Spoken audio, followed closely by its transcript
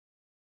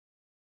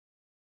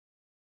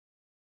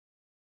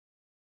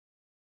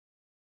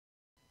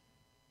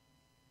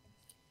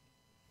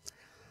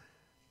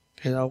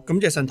其實感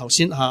謝神頭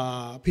先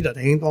Peter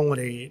弟兄幫我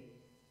哋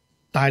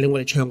帶領我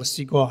哋唱嘅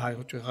詩歌，係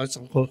最後一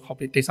首歌，後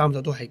邊第三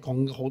首都係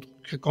講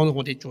到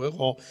我哋做一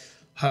個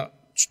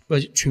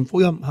傳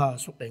福音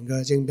屬靈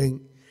嘅精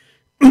兵。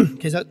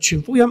其實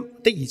傳福音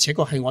的而且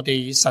確係我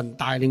哋神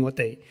帶領我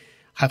哋，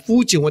係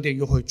呼召我哋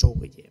要去做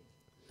嘅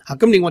嘢。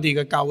今年我哋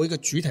嘅教會嘅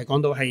主題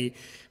講到係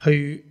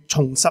去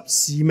重拾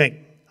使命，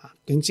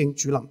警醒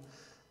主臨。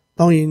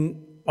當然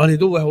我哋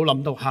都會好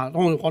諗到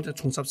當我哋講到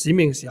重拾使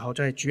命嘅時候，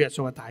就係主耶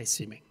穌嘅大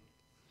使命。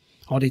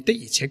我哋的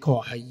而且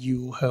確係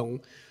要向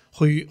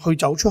去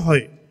走出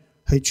去，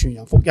去傳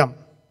揚福音。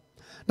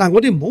但係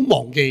我哋唔好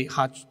忘記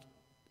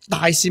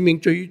大使命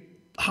最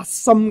核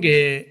心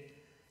嘅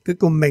嗰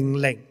個命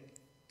令，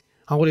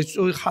我哋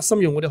最核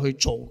心要我哋去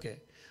做嘅，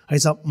其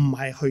實唔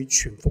係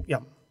去傳福音，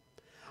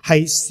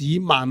係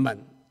使萬民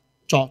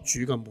作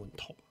主嘅門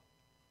徒。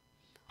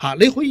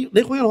你可以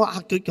諗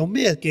佢有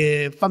咩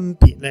嘅分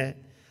別咧？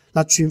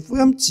傳福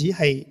音只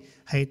係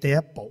第一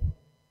步。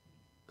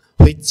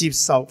去接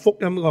受福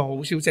音呢個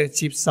好消息，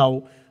接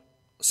受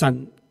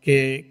神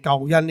嘅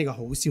救恩呢個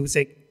好消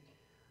息，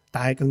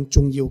但係更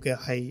重要嘅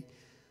係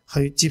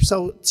去接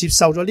受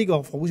咗呢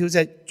個好消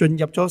息，進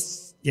入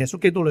咗耶穌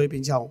基督裏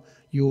邊之後，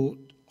要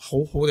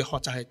好好地學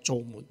習係做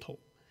門徒，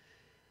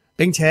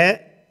並且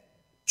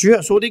主耶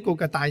穌呢個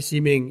嘅大使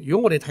命，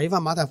如果我哋睇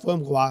翻馬太福音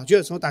嘅話，主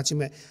耶穌大使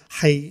命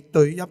係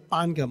對一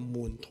班嘅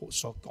門徒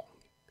所講。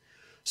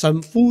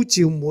神呼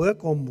召每一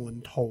個門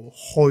徒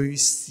去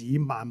使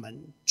萬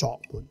民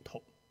作門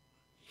徒，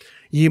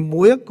而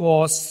每一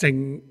個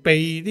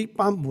被呢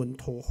班門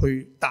徒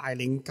去帶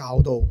領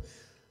教導，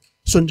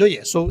信咗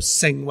耶穌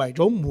成為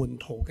咗門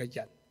徒嘅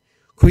人，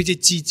佢就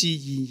自自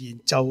然然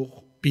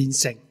就變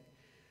成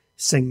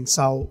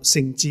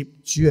承接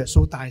主耶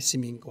穌大使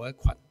命嗰一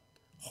群，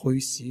去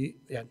使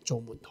人做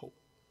門徒。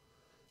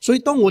所以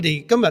當我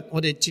哋今日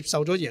我哋接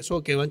受咗耶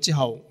穌嘅救恩之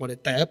後，我哋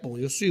第一步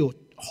需要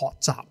學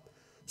習，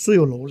需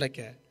要努力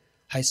嘅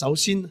係首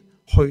先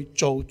去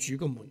做主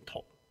嘅門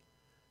徒。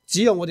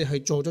只有我哋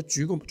係做得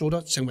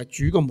成為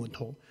主嘅門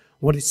徒，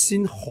我哋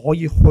先可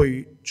以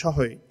去出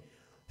去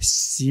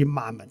使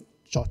萬民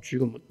作主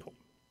嘅門徒。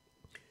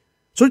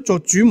所以做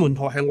主門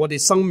徒係我哋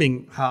生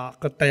命下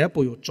嘅第一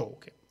步要做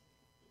嘅。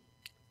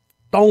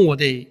當我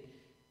哋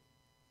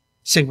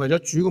成為咗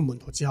主嘅門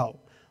徒之後，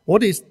我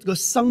哋嘅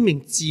生命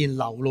自然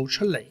流露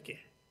出嚟嘅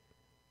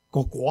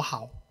個果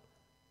效，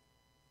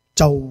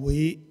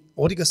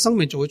我哋嘅生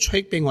命就會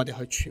催逼我哋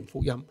去傳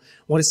福音。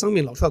我哋生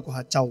命流出嘅果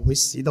效就會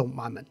使到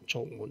萬民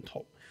做門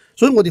徒。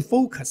所以我哋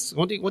focus，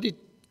 我哋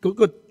嗰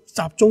個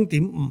集中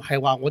點唔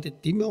係話我哋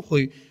點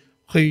樣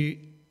去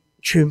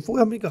傳福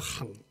音呢個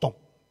行動。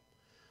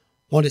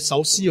我哋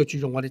首先要注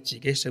重我哋自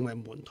己成為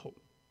門徒。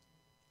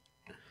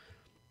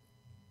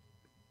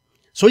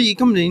所以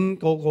今年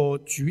嗰個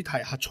主題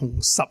係重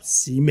拾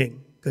使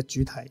命嘅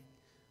主題，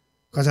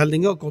其實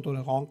另一個角度嚟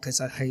講，其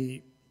實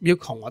係要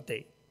求我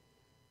哋，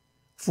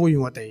呼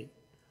籲我哋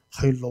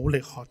去努力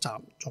學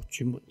習作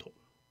主門徒。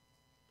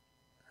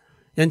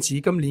因此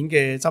今年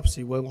嘅執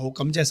事會，我好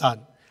感謝神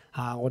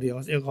我哋有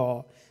一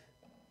個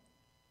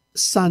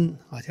新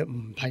或者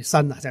唔係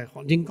新就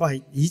係應該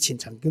係以前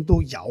曾經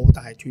都有，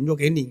但係斷咗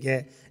幾年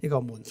嘅一個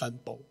門訓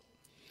部。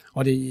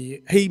我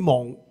哋希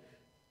望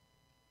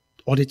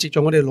我哋藉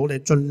著我哋努力，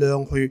盡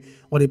量去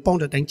我哋幫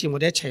助頂尖，我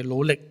哋一齊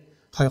努力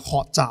去學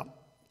習，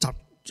集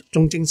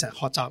中精神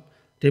學習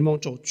點樣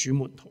做主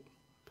門徒。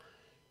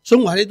所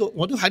以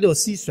我都喺度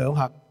思想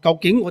下，究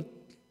竟我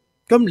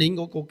今年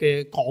嗰個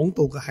嘅講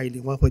道嘅系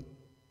列，我去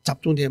集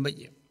中啲係乜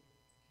嘢？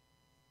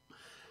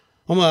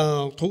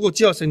咁禱告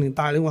之後，聖靈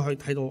帶領我去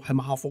睇到係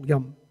馬可福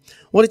音。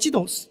我哋知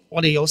道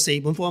我哋有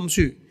4本福音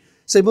書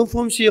，4本福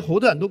音書好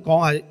多人都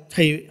講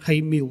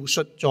係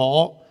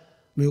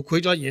描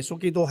繪咗耶穌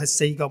基督係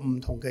4個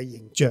唔同嘅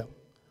形象。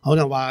可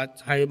能話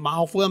係馬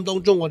可福音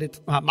當中，我哋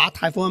馬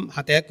太福音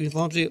係第一卷福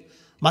音書。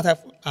馬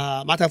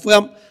太福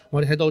音，我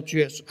哋睇到主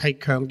耶穌係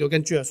強調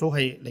緊主耶穌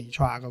係彌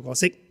賽亞嘅角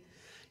色。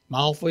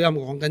馬可福音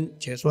講緊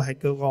耶穌係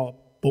嗰個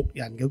僕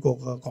人嗰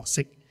個角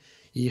色，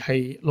而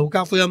係路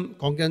加福音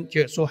講緊主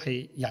耶穌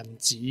係人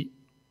子，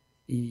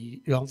而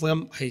約翰福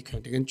音係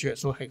強調緊主耶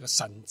穌係個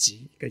神子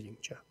嘅形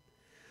象。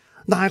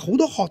但係好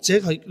多學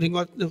者係另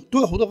外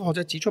都有好多學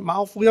者指出，馬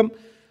可福音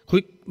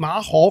佢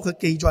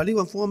記載呢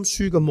個福音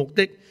書嘅目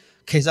的，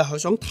其實係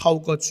想透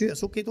過主耶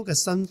穌基督嘅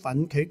身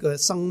份，佢嘅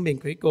生命，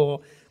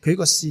佢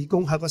個事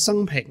工係個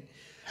生平，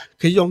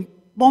佢用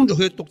幫助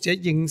佢嘅讀者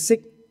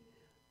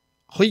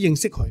可以認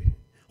識佢，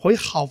可以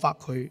效法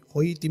佢，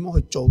可以點樣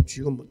去做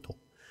主嘅門徒。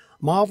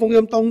馬可福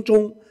音當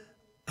中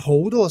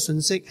好多嘅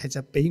信息係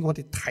就俾我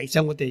哋提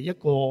醒我哋一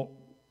個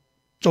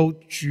做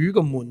主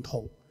嘅門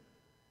徒，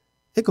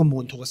一個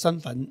門徒嘅身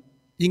份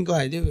應該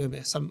係呢個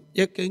咩身，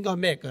應該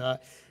咩嘅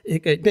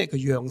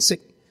樣式，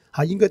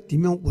應該點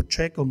樣活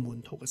出一個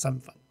門徒嘅身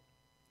份。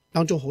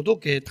當中好多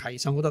嘅提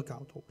醒，好多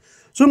教導。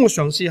所以我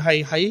嘗試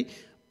係喺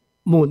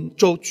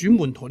做主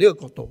門徒呢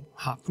個角度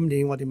今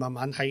年我哋慢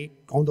慢喺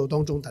講道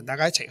當中同大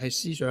家一齊去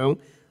思想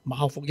馬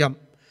可福音，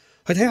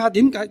去睇下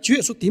點解主耶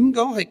穌點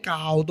講係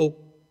教導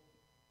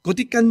嗰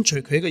啲跟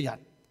隨佢嘅人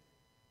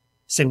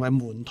成為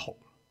門徒，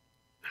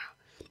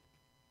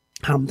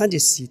唔單止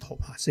使徒，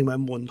成為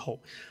門徒。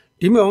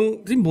點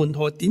樣啲門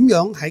徒點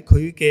樣喺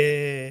佢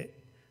嘅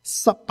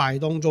失敗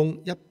當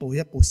中一步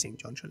一步成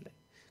長出嚟？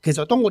其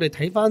實當我哋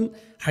睇翻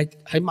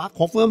喺馬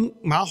可福音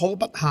馬可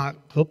筆下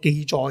所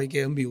記載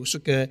嘅描述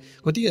嘅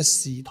嗰啲嘅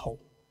使徒，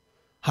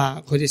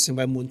佢哋成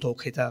為門徒，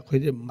其實佢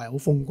哋唔係好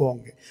風光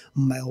嘅，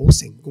唔係好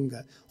成功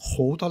嘅，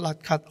好多甩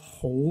咳，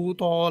好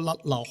多甩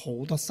漏，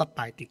好多失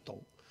敗跌倒。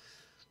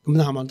咁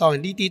係咪？當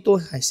然呢啲都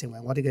係成為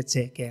我哋嘅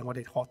借鏡，我哋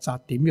學習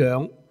點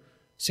樣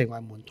成為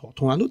門徒，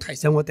同樣都提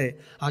醒我哋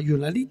原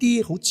來呢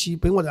啲好似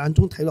俾我哋眼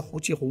中睇到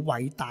好似好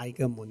偉大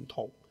嘅門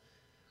徒，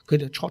佢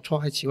哋初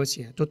喺始嗰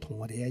時都同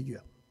我哋一樣。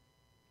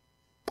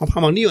我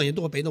盼望呢樣嘢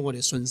都會俾到我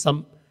哋信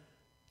心，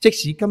即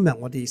使今日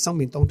我哋生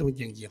命當中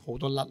仍然好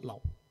多甩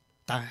漏，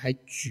但係喺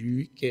主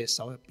嘅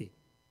手入邊，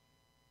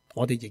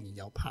我哋仍然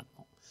有盼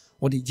望，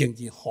我哋仍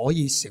然可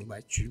以成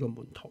為主嘅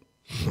門徒。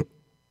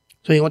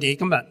所以我哋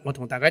今日我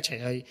同大家一齊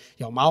去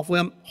由馬可福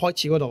音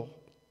開始嗰度，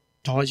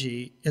再開始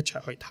一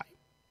齊去睇。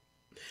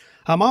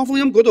馬可福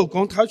音嗰度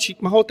講，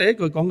馬可第一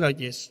句講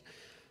嘅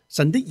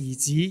神的兒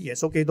子耶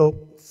穌基督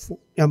福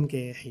音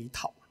嘅起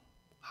頭。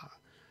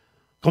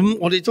咁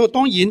我哋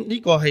當然呢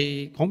個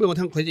係講俾我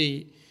聽，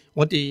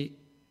我哋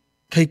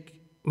係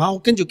馬可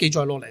跟住記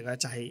載落嚟嘅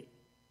就係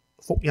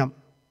福音。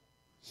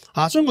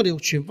所以我哋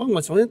傳福音，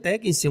首先第一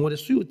件事，我哋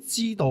需要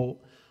知道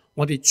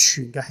我哋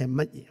傳嘅係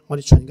乜嘢，我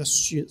哋傳嘅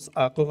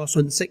嗰個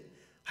信息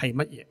係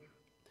乜嘢。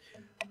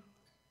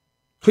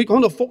佢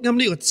講到福音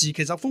呢個字，其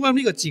實福音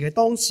呢個字係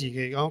當時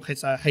嚟講，其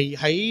實係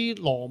喺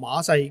羅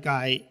馬世界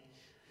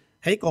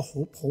係一個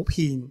好普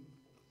遍，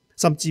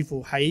甚至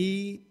乎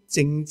喺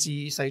政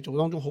治世俗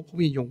當中好普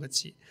遍用嘅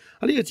字。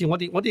呢個字我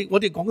哋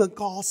講緊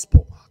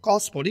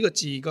gospel 呢個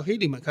字個希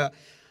臘文嘅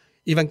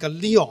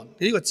evangelion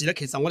呢個字咧，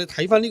其實我哋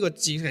睇翻呢個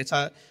字，其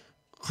實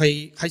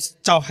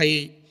就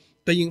係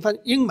對應翻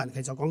英文，其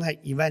實講係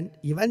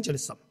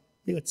evangelism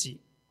呢個字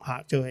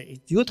就係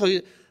如果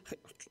佢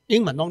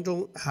英文當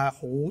中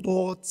好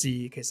多字，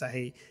其實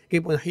係基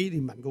本希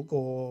臘文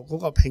嗰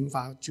個拼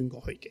法轉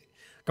過去嘅。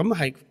咁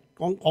係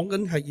講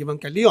緊係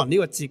evangelion 呢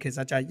個字，其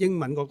實就係英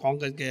文講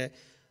緊嘅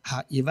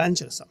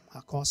evangelism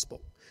gospel。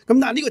咁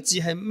但係呢個字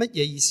係乜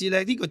嘢意思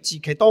咧？呢個字其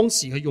實當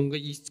時佢用嘅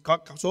意思，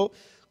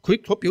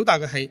佢所表達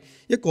嘅係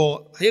一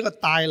個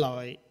帶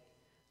來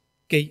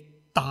嘅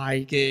大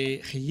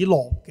嘅喜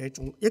樂嘅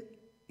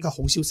一個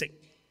好消息，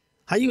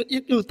係一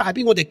個帶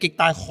俾我哋極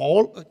大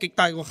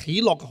個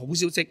喜樂嘅好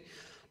消息，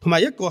同埋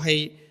一個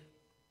係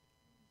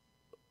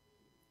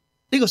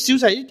呢個消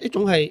息一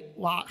種係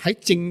話喺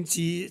政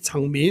治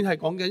層面係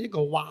講緊一個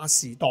劃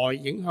時代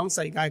影響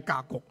世界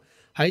格局，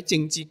喺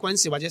政治軍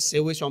事或者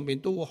社會上面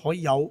都可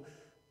以有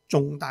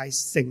重大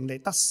勝利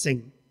得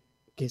勝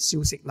嘅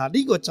消息。嗱，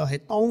呢個就係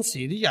當時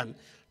啲人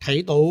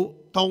睇到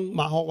當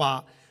馬可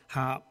話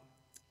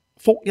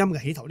福音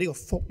嘅起頭，呢個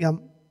福音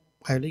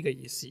係呢個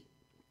意思。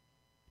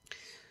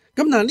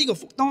咁但係呢個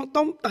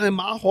但係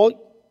馬可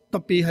特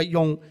別係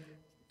用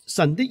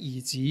神的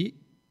兒子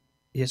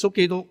耶穌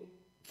基督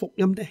福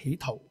音的起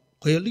頭，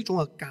佢有呢種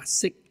嘅格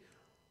式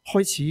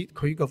開始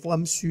佢嘅福音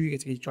書嘅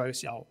記載嘅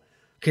時候，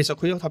其實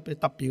佢有特別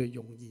嘅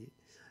用意，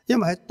因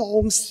為喺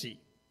當時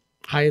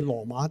係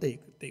羅馬地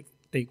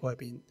國入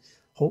邊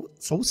好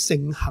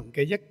盛行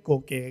嘅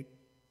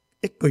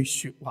一句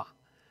說話，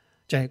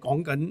就係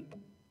講緊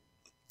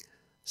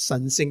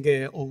神聖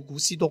嘅奧古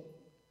斯都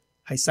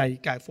係世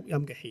界福音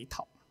嘅起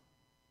頭。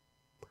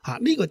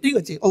呢個字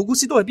奧古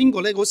斯都係邊個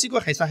咧？奧古斯都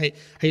其實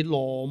係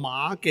羅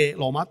馬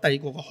帝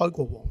國嘅開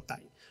國皇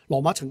帝。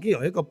羅馬曾經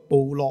由一個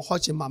部落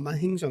開始慢慢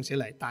興上起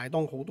嚟，但係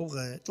當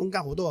中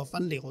間好多嘅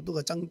分裂，好多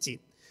嘅爭戰。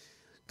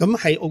咁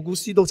係奧古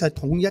斯都就係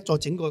統一咗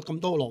整個咁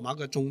多羅馬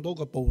嘅眾多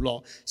嘅部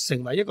落，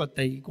成為一個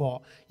帝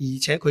國，而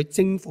且佢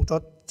征服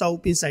咗周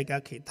邊世界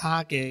其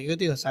他嘅嗰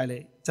啲嘅勢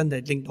力，真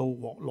係令到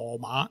羅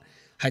馬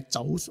係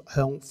走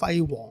向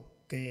輝煌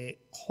嘅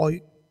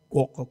開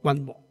國嘅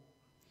君王。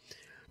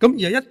咁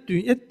而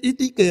一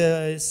啲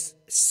嘅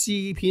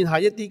詩篇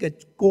一啲嘅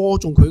歌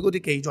頌佢嗰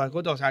啲記載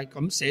嗰度就係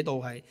咁寫到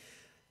係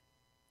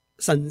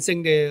神聖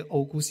嘅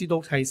奧古斯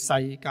都係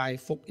世界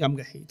福音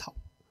嘅起頭。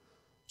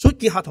所以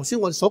結合頭先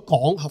我哋所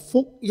講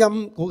福音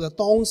嗰個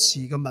當時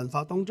嘅文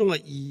化當中嘅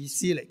意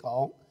思嚟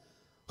講，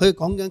佢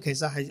講緊其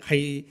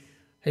實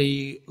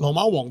係羅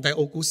馬皇帝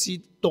奧古斯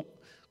都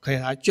佢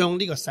係將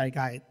呢個世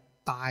界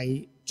帶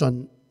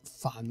進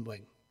繁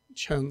榮、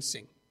昌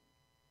盛、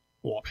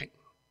和平。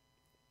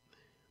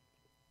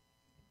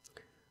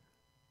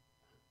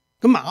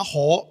咁馬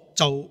可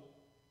就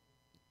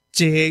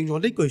借咗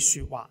呢句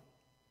說話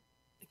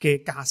嘅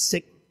格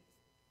式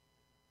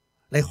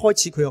嚟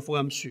開始佢嘅福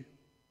音書。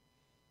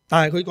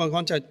但係佢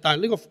講就係，但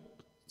係呢個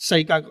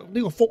世界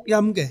呢個福音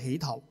嘅起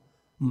頭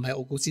唔係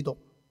奧古斯都，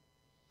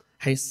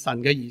係神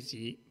嘅兒子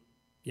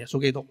耶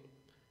穌基督。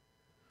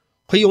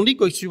佢用呢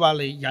句說話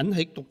嚟引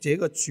起讀者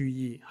嘅注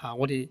意吓，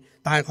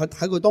但係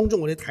喺佢當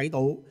中我哋睇到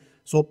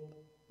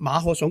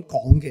馬可想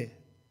講嘅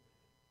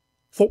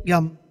福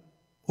音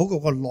嗰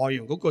個內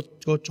容，嗰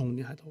個重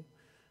點喺度。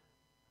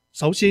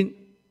首先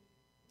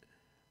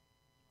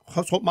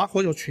馬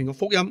可就傳嘅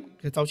福音，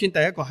其實首先第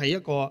一個係一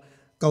個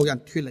救人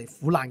脫離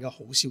苦難嘅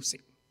好消息。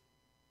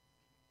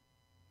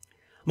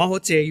馬可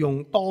借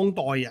用當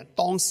代人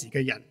當時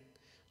嘅人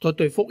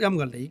對福音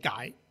嘅理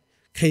解，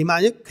期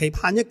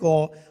盼一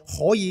個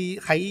可以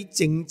喺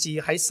政治、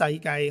喺世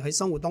界、喺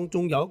生活當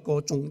中有一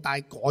個重大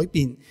改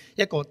變，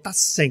一個得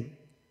勝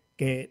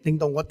嘅，令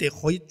到我哋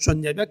可以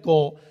進入一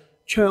個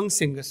昌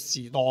盛嘅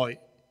時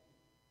代，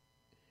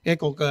一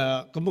個嘅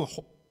咁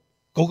嘅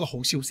嗰個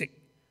好消息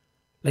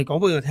嚟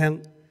講俾我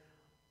聽。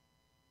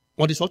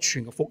我哋所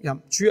傳嘅福音，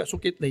主耶穌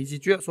嘅嚟自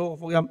主耶穌嘅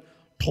福音，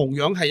同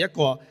樣係一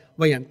個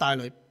為人帶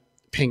來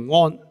平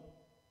安、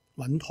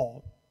穩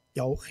妥、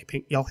有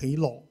喜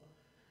樂、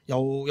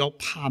有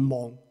盼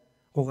望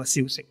嗰個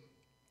消息。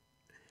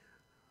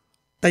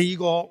第二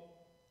個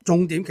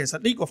重點，其實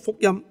呢個福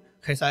音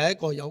其實係一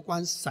個有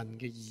關神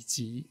嘅兒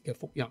子嘅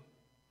福音。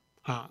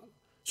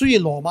雖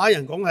然羅馬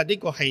人講係呢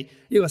個係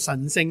呢個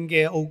神聖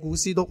嘅奧古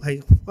斯都係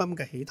福音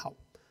嘅起頭，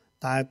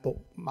但係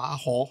馬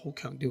可好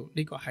強調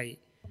呢個係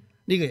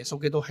呢個耶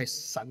穌基督係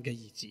神嘅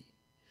兒子。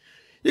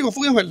呢個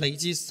福音係嚟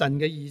自神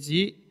嘅兒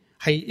子，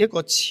係一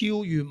個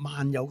超越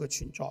萬有嘅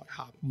存在，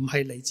唔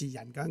係嚟自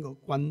人間嘅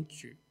君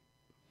主。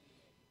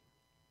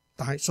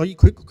但係所以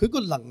佢個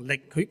能力，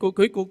佢個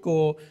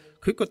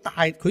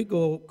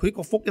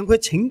福音，佢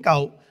拯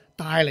救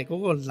帶嚟嗰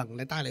個能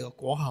力，帶嚟個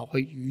果效，去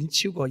遠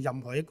超過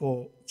任何一個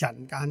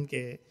人間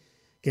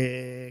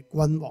嘅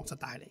君王所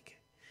帶嚟嘅。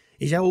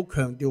而且好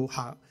強調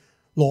下，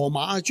羅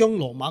馬將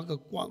羅馬嘅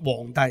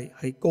皇帝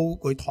係高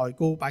舉抬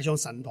高，擺上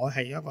神台，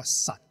係一個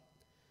神。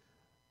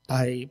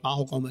但係馬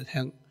可講俾你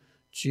聽，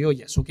主要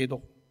耶穌基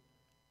督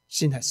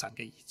先係神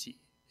嘅兒子，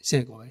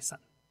先係嗰位神。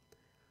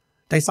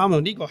第三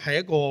樣，呢個係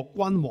一個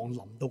君王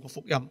臨到嘅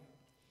福音。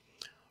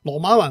羅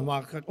馬人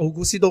話奧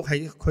古斯都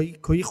係佢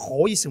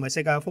可以成為世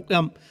界嘅福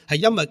音，係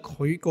因為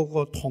佢嗰個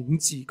統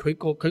治，佢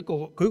個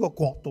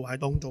國度喺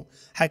當中，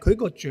係佢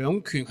個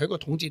掌權，喺個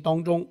統治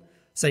當中，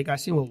世界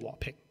先會和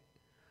平。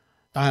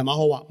但係馬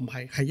可話唔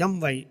係，係因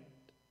為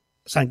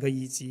神嘅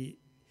兒子，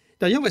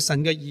但係因為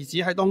神嘅兒子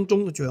喺當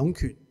中嘅掌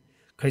權，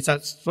其實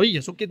所以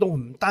耶穌基督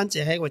唔單止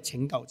係一位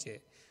拯救者，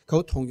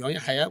佢同樣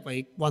係一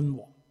位君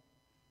王。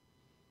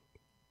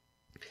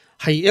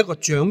係一個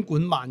掌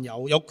管萬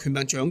有，有權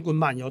柄掌管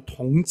萬有，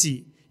統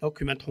治，有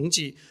權柄統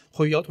治，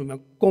佢有權柄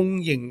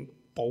供應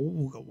保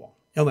護嘅王。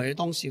因為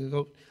當時佢個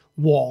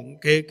王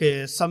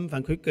嘅身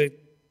份，佢嘅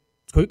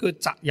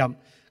責任，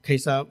其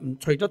實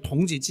除咗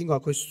統治之外，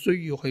佢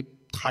需要去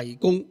提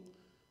供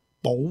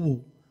保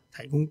護、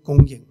提供供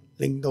應，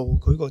令到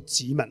佢個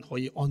子民可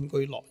以安居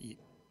樂業。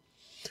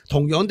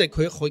同樣地，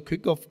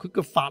佢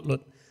個法律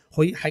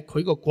可以喺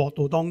佢個國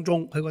度當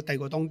中，喺個帝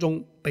國當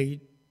中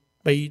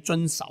被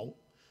遵守。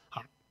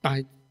但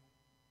係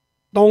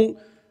當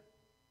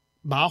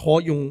馬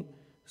可用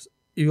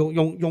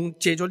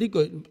借咗呢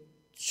句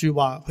說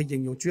話去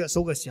形容主耶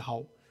穌嘅時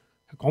候，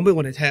講俾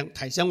我哋聽，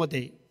提醒我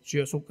哋主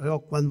耶穌係一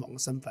個君王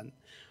嘅身份。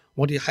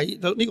我哋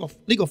喺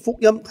呢個福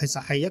音其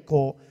實係一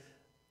個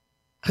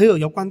喺度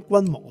有關君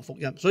王嘅福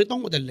音，所以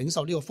當我哋領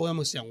受呢個福音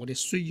嘅時候，我哋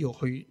需要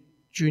去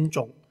尊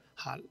重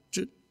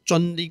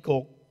尊呢個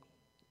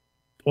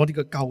我哋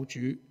嘅救主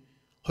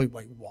去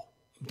為王，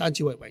唔單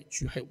止為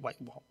主，係為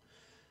王。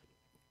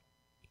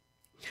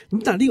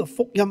咁但係呢個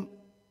福音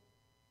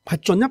係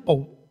進一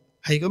步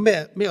係個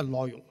咩內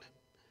容咧？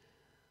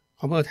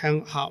講俾我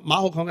聽下。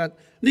馬可講緊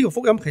呢個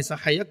福音其實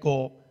係一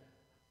個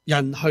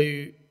人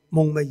去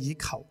夢寐以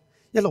求，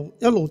一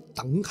路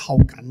等候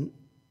緊，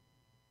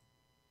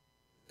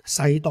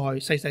世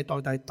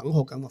代等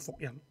候緊嘅福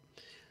音。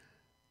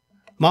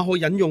馬可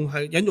引用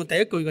第一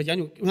句嘅引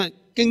用，因為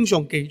經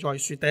上記載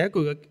說第一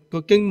句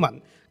嘅經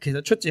文其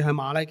實出自喺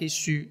馬拉基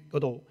書嗰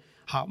度。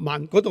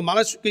嗰度馬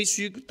拉基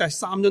書第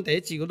3章第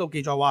1節嗰度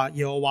記載話，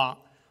耶和華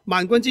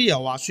萬軍之耶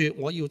和華說，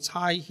我要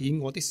差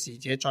遣我的使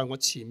者在我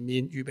前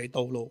面預備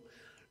道路，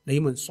你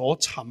們所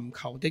尋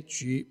求的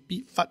主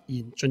必忽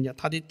然進入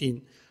他的殿，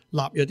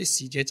立約的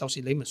使者就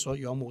是你們所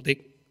仰慕的，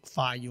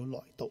快要來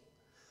到。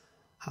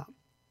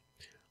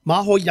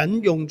馬可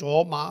引用咗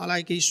馬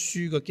拉基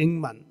書嘅經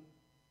文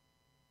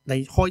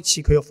嚟開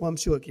始佢嘅福音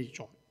書嘅記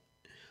載。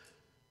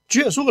主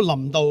耶穌嘅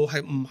臨到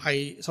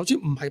首先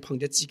唔係憑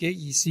着自己嘅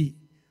意思，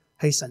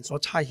係神所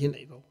差遣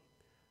嚟到，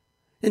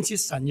因此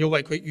神要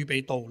為佢預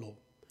備道路。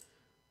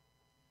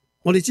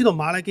我哋知道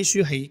馬拉基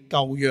書係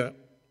舊約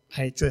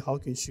係最後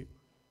一卷書，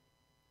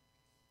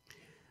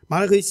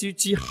馬拉基書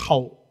之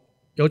後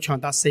有長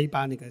達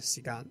400年嘅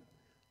時間，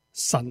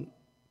神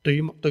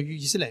對於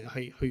以色列人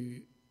係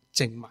去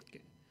靜默嘅，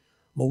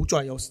冇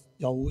再有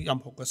任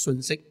何嘅信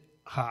息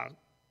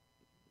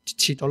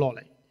撤咗落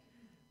嚟，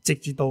直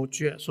至到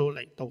主耶穌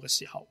嚟到嘅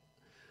時候。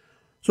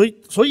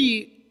所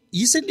以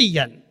以色列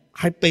人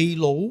係被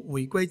擄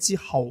回歸之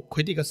後，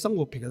佢哋嘅生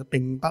活其實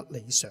並不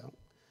理想，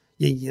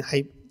仍然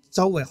係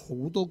周圍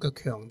好多嘅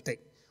強敵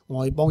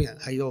外邦人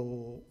喺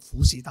度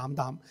虎視眈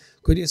眈，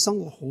佢哋嘅生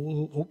活好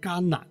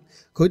艱難，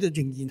佢哋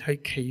仍然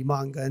係期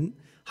望緊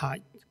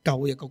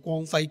舊日嘅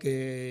光輝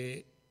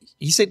嘅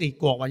以色列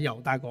國或者猶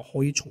大國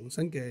可以重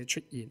新嘅出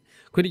現，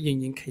佢哋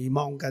仍然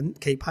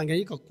期盼緊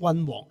一個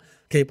君王，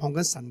期盼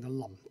緊神嘅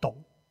臨到。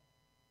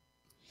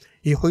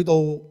而去到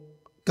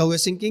舊約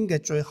聖經嘅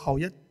最後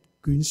一卷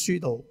書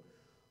度，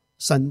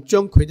神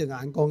將佢哋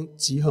眼光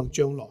指向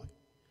將來，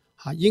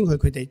應許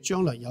佢哋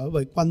將來有一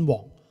位君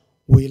王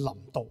會臨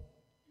到。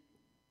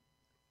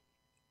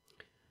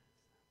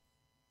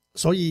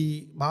所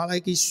以馬拉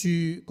基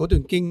書嗰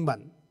段經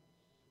文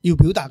要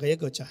表達嘅一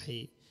個就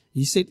係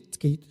以色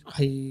列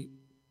係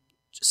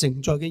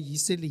承載嘅以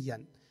色列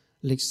人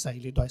歷世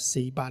歷代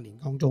400年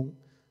當中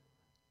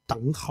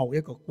等候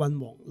一個君王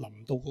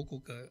臨到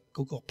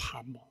嗰個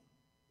盼望。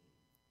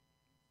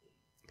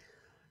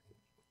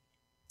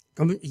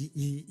咁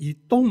而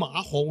當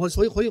馬可，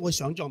所以可以我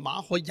想象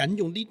馬可引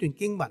用呢段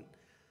經文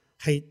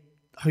係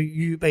去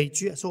預備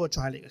主耶穌嘅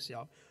再嚟嘅時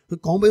候，佢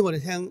講俾我哋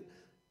聽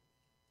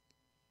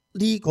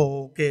呢個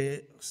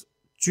嘅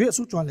主耶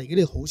穌再嚟嘅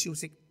呢個好消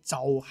息，就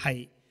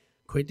係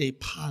佢哋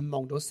盼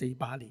望咗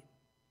400年，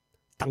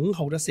等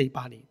候咗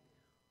400年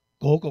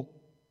嗰個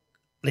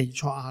彌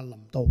賽亞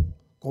臨到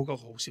嗰個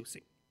好消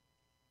息。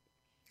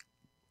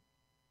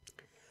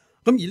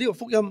咁而呢個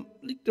福音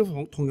呢都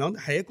同樣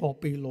係一個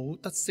被擄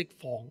得釋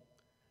放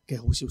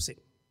嘅好消息。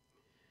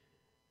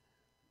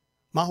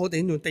馬可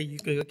引用第二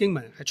句嘅經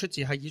文係出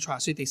自喺以賽亞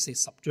書第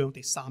40章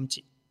第3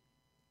節。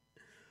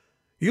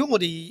如果我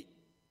哋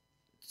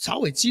稍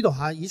微知道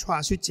下以賽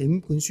亞書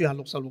整本書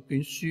66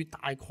卷書大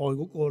概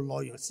嗰個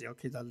內容嘅時候，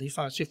其實以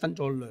賽亞書分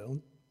咗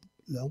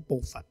兩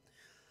部分。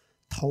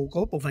頭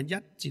嗰部分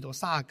1至到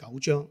39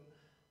章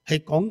係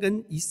講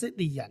緊以色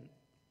列人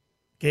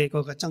嘅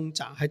嗰個掙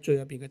扎，喺罪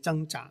入邊嘅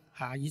掙扎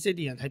嚇。以色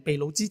列人喺被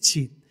擄之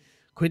前，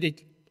佢哋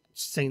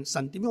神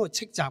點樣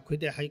去斥責佢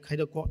哋喺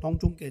個國當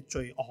中嘅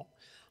罪惡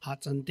嚇？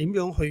神點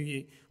樣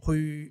去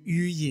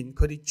預言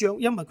佢哋將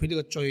因為佢哋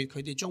嘅罪，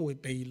佢哋將會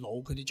被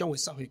擄，佢哋將會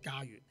失去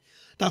家園。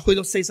但係去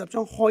到40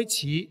章開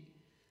始，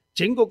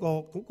整嗰個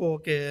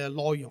嘅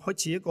內容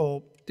開始一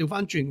個調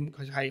翻轉，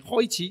佢係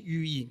開始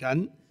預言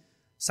緊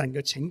神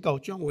嘅拯救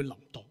將會臨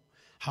到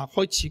嚇。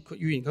開始佢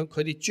預言緊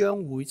佢哋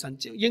將會神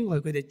應許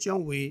佢哋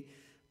將會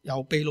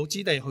由被擄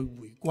之地去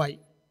回歸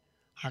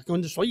嚇。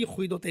咁所以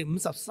去到第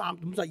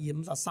53、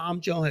52、53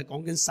章係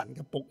講緊神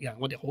嘅僕人，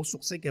我哋好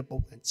熟悉嘅僕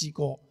人之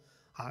歌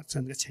嚇，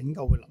神嘅拯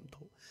救會臨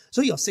到。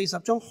所以由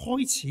40章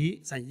開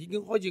始，神已經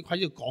開始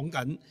講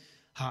緊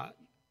嚇，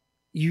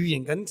預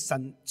言緊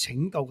神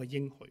拯救嘅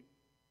應許。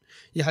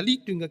而喺呢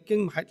段嘅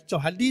經喺就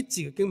喺呢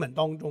節嘅經文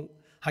當中，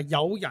係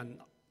有人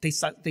第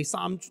三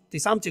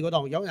節嗰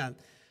度，有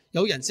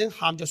人聲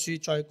喊着說，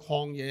在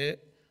曠野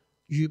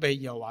預備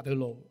耶和華的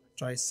路，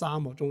在沙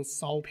漠中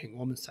修平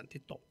我們神的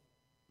道。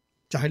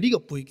就喺呢個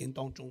背景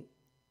當中，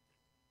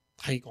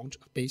係講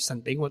俾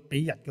神俾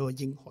人嗰個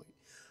應許。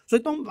所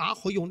以當馬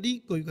可用呢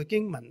句嘅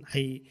經文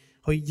係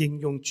去形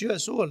容主耶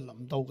穌嘅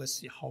臨到嘅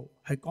時候，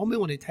係講俾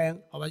我哋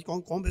聽，係咪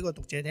講俾個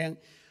讀者聽？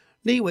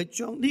呢位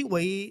將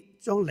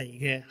嚟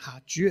嘅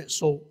主耶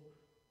穌，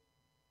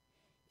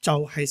就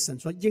係神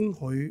所應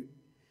許，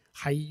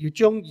係要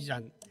將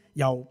人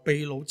由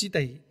被擄之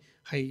地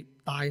係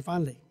帶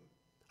翻嚟，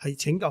係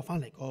拯救翻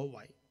嚟嗰一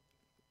位。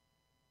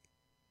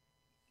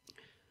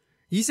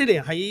以色列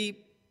人喺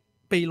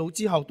被擄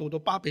之後，到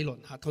巴比倫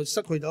佢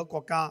失去咗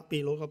國家，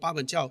被擄到巴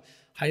比倫之後，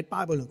喺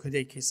巴比倫佢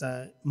哋其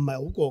實唔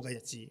係好過嘅日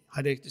子，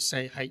佢哋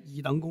係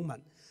二等公民，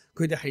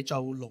佢哋係做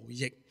奴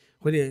役，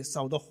佢哋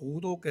受到好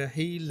多嘅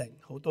欺凌，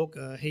好多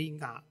嘅欺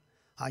壓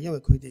因為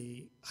佢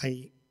哋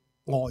係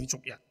外族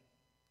人，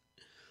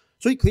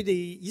所以佢哋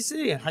以色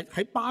列人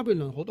喺巴比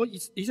倫好多以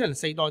色列人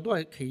世代都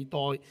係期待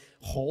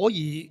可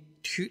以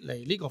脫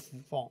離呢個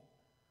苦況，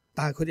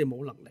但係佢哋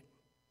冇能力。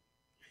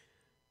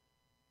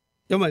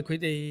因為佢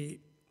哋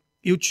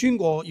要穿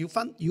過，如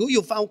果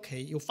要翻屋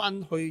企，要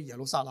翻去耶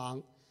路撒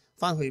冷，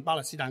翻去巴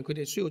勒斯坦，佢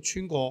哋需要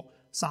穿過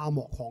沙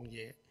漠曠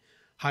野，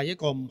係一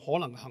個唔可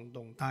能嘅行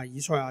動。但係以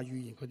賽亞預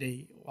言佢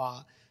哋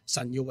話，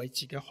神要為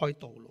自己開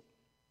道路，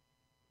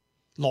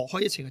挪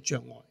開一切嘅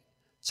障礙，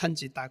親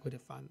自帶佢哋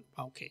翻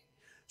屋企。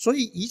所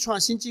以以賽亞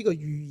先知嘅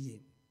預言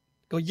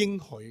個應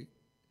許，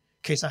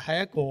其實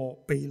係一個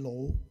被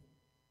擄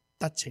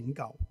得拯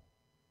救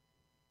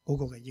嗰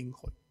個嘅應許。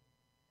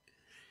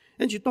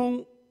跟住當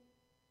呢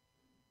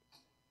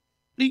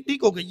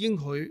個嘅應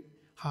許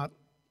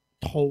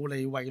逃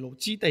離為奴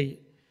之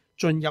地，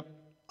進入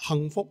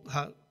幸福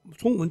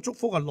充滿祝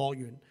福嘅樂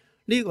園，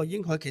呢個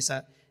應許其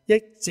實一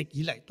直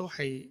以嚟都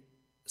係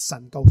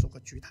神救贖嘅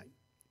主題。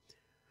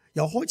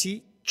由開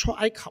始出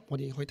埃及，我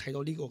哋可以睇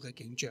到呢個嘅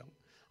景象，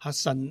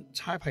神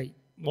差派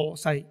摩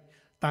西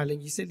帶領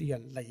以色列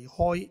人離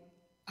開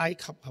埃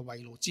及係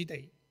為奴之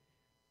地，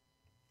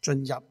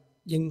進入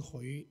應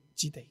許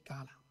之地迦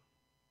南。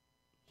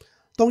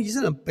當以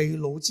色列人被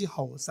擄之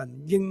後，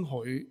神應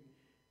許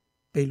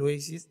被擄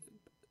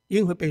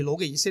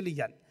嘅以色列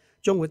人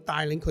將會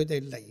帶領佢哋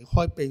離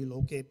開被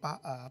擄嘅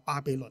巴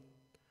比倫，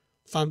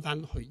翻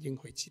去應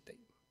許之地。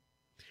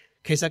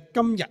其實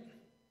今日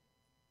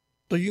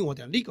對於我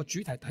哋呢個主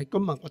題，係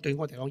今日對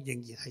我哋講仍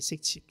然係適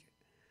切嘅。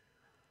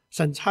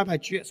神差派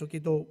主耶穌基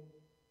督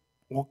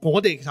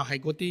我哋就係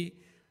嗰啲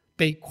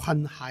被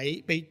困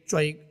喺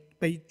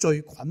被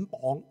罪捆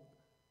綁，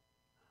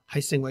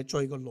係成為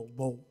罪嘅奴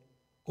僕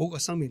嗰個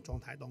生命狀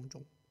態當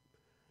中。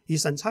而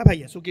神差派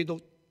耶穌基督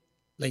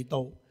嚟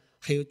到，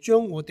係要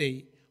將我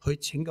哋去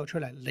拯救出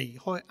嚟，離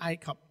開埃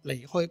及，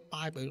離開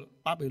巴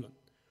比倫，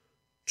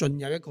進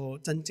入一個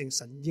真正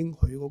神應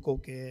許嗰個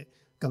嘅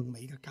更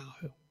美嘅家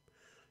鄉。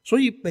所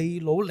以被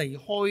擄離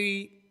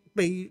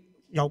開，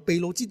由被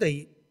擄之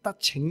地得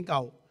拯救，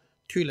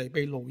脫離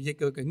被奴役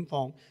嘅境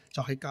況，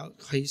就係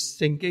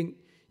聖經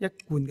一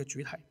貫嘅主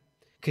題。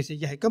其實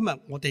亦係今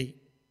日我哋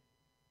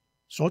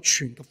所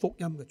傳嘅福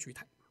音嘅主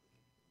題。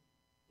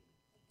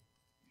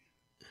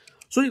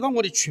所以講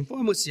我哋傳福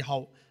音嘅時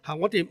候，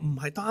我哋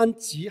唔單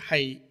止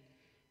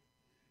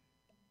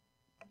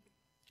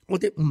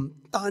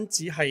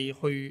係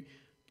去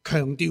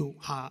強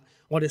調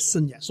我哋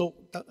信耶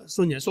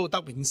穌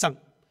得永生。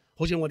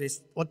好似我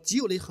只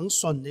要你肯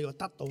信，你就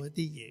得到一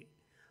啲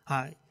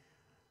嘢，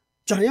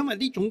就係因為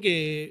呢種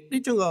嘅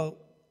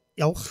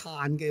有限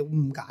嘅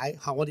誤解，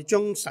我哋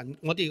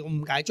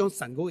誤解將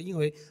神嗰個應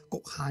許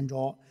局限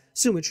咗，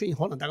先會出現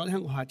可能大家都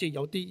聽過即係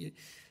有啲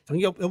曾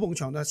經有埲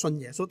牆就係信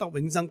耶穌得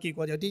永生，結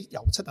果有啲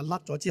油漆就甩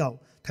咗之後，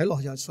睇落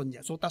去就信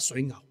耶穌得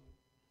水牛。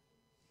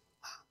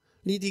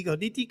呢啲嘅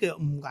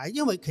誤解，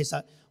因為其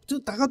實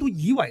大家都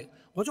以為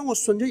我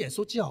信咗耶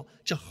穌之後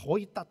就可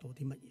以得到啲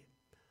乜嘢。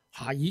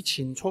以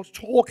前初期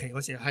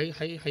嘅時候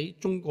喺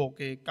中國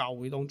嘅教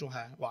會當中，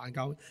華人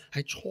教會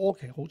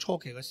係好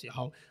初期嘅時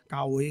候，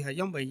教會係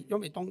因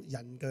為當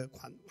人嘅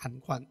貧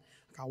困，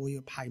教會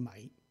要派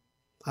米。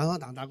但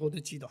大家都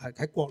知道係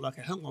喺國內，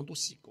其實香港都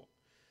試過。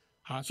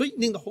所以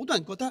令到好多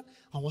人覺得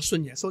我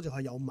信耶穌就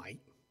係有米，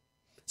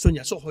信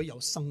耶穌可以有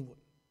生活。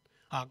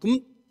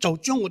咁就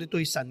將我哋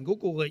對神嗰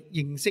個嘅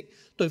認識，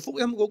對福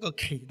音嗰個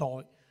期待，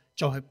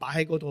就係擺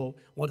喺嗰度，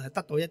我哋係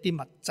得到一啲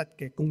物質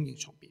嘅供應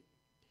上邊。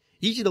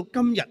以至到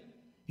今日，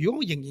如果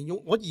我仍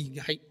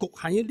然係局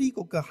限於呢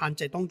個嘅限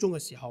制當中嘅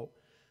時候，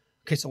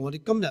其實我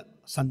哋今日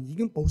神已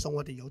經保守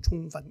我哋有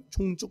充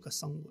足嘅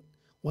生活。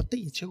我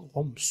的而且確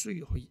我唔需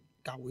要去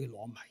教會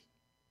攞米，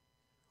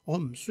我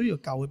唔需要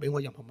教會俾我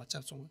任何物質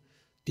送。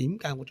點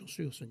解我仲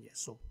需要信耶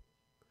穌？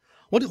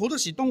我哋好多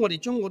時當我哋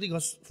將我哋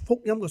嘅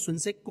福音嘅信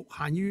息局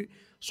限於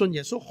信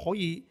耶穌可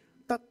以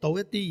得到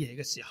一啲嘢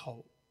嘅時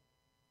候，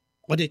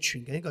我哋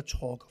傳緊一個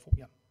錯嘅福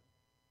音。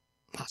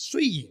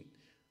雖然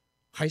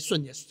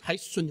喺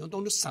信仰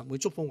當中神會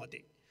祝福我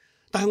哋，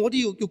但係我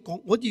哋要講，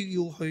我哋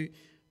要去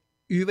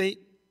預備，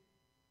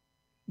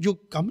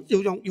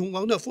要用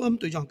我哋福音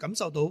對象感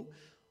受到，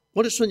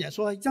我哋信耶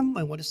穌係因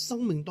為我哋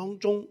生命當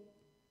中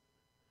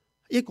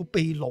一個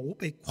被擄、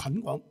被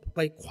捆綁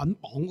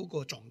嗰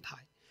個狀態，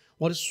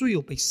我哋需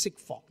要被釋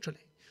放出嚟，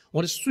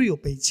我哋需要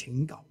被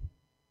拯救，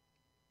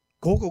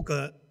嗰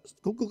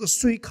個嘅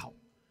需求，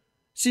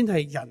先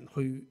係人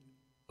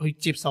去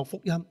接受福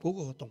音嗰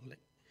個動力。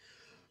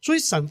所以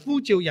神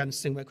呼召人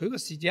成為佢嘅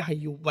使者，係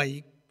要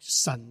為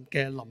神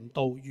嘅臨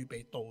到預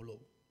備道路。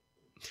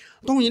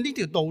當然呢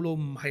條道路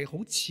唔係好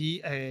似即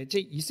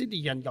係以色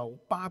列人由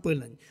巴比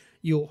倫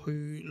要去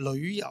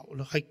旅遊，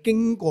係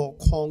經過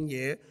曠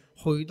野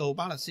去到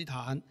巴勒斯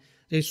坦，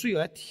你需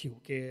要一條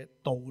嘅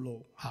道路，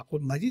唔係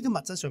呢啲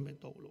物質上面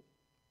道路。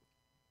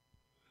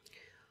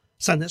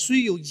神係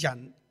需要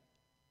人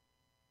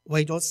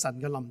為咗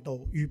神嘅臨到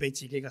預備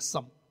自己嘅心。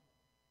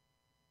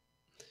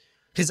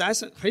其實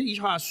喺以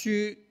賽亞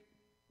書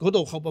嗰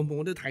度後半部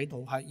我都睇到，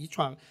係以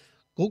賽亞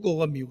嗰個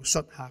嘅描述，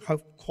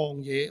喺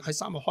曠野喺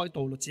沙漠開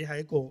道路，只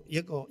係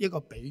一個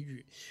比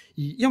喻。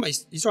而因為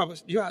以賽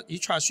亞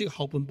書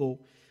後半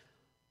部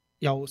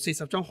由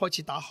40章開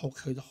始打後，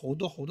其實好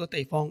多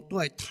地方都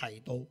係提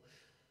到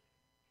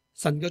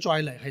神嘅再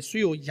嚟係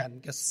需要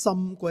人嘅心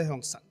歸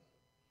向神，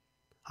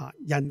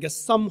人嘅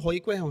心可以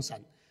歸向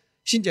神，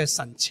先至係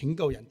神拯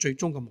救人最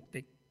終嘅目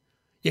的。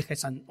亦係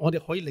神，我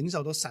哋可以領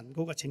受到神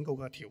嗰個拯救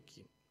嘅條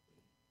件。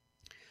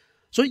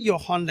所以約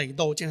翰嚟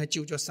到，正係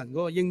照着神嗰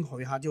個應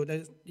許，照住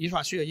以賽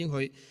亞書嘅應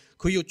許，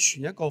佢要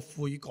傳一個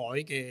悔改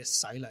嘅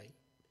洗禮。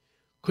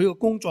佢個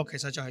工作其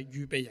實就係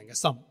預備人嘅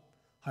心，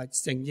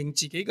係承認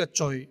自己嘅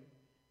罪。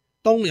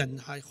當人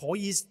係可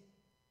以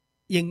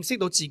認識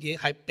到自己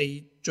係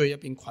被罪入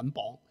邊捆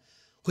綁，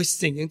去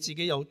承認自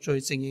己有罪，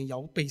承認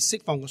有被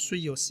釋放嘅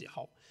需要嘅時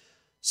候，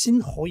先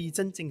可以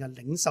真正係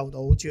領受到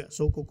主耶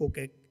穌嗰個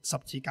嘅十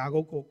字架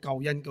嗰個救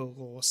恩嗰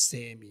個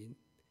赦免，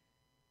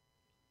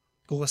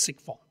嗰個釋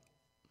放。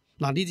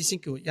嗱，呢啲先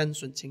叫因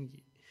信稱義。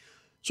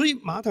所以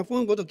馬太福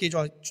音嗰度記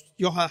載，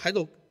約翰喺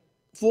度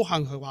呼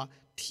喊佢話：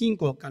天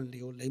國近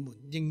了，你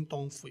們應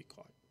當悔改。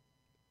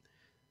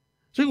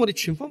所以我哋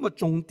傳福音嘅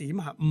重點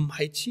唔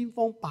係千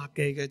方百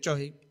計嘅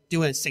再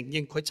叫人承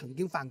認佢曾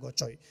經犯過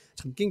罪，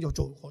曾經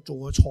做過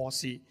錯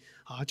事。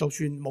就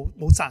算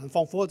冇殺人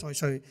放火嘅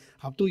罪，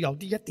都一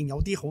定有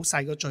啲好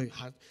細嘅罪。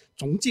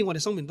總之我哋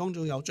生命當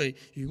中有罪，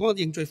如果我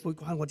認罪悔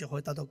改，我就可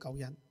以得到救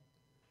恩。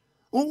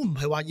我唔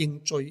係話認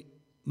罪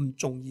唔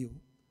重要，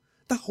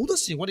但好多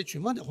時我哋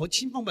傳翻嚟，可以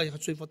千方百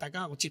計說服大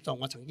家，我接受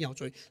我曾經有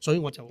罪，所以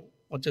我就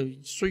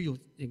需要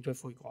認罪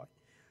悔改。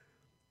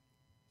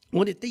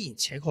我哋的而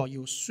且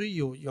確需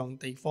要讓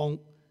地方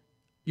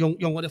用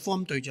我哋福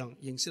音對象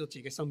認識到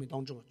自己生命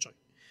當中嘅罪，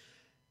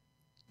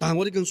但係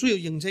我哋更需要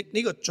認識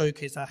呢個罪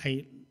其實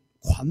係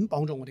捆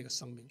綁咗我哋嘅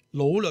生命，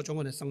擄掠咗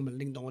我哋嘅生命，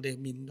令到我哋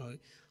面對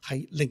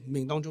喺靈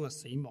命當中嘅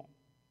死亡。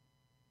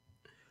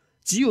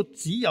只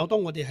有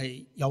當我哋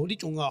係有呢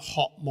種嘅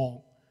渴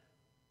望，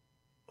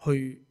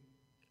去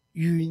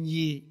願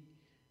意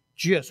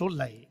主耶穌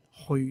嚟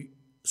去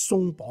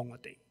鬆綁我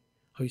哋，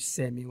去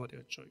赦免我哋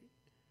嘅罪。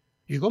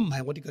如果唔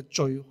係，我哋嘅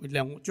罪會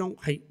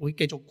會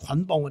繼續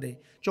捆綁我哋，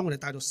將我哋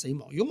帶到死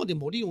亡。如果我哋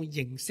冇呢種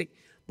認識，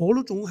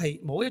冇一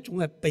種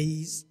係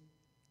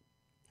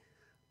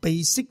被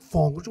釋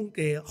放嗰種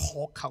嘅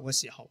渴求嘅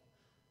時候，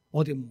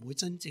我哋唔會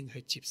真正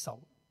去接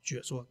受主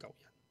耶穌嘅救恩。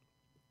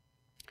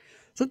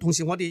所以同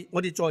時我哋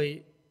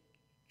在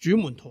主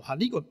門徒下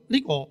呢個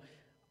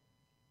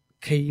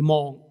期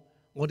望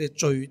我哋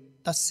罪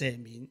得赦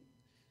免，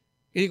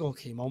呢個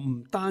期望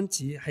唔單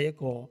止係一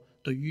個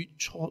對於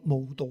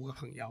慕道嘅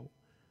朋友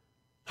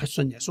係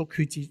信耶穌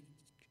決志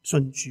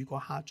信主嗰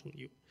刻重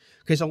要。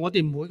其實我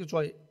哋每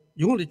個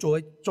如果我哋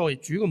作為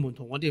主嘅門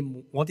徒，我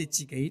哋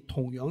自己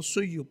同樣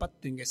需要不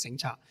斷嘅省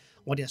察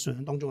我哋喺信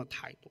仰當中嘅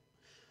態度。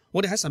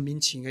我哋喺神面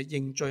前嘅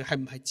認罪係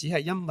唔係只係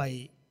因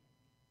為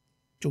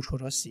做錯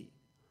咗事，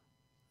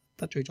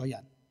得罪咗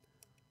人，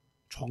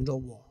闖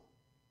咗禍，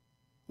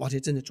或者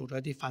真係做咗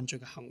一啲犯罪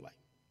嘅行為，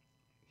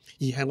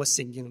而係我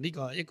承認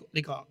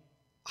呢個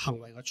行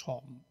為嘅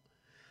錯誤，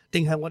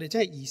定係我哋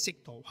真係意識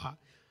到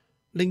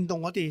令到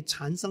我哋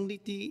產生呢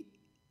啲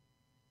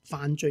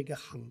犯罪嘅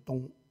行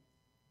動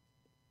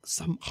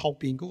後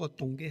邊嗰個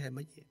動機係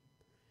乜嘢？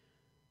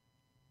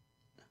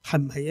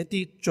係唔係一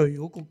啲罪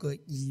嗰個嘅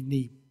意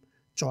念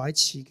再一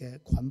次嘅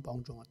捆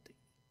綁咗我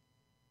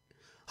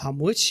哋？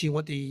每一次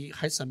我哋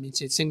喺神面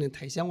前，聖靈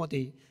提醒我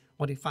哋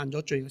犯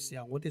咗罪嘅時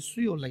候，我哋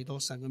需要嚟到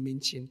神嘅面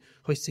前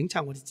去省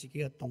察我哋自己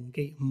嘅動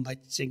機，唔係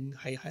淨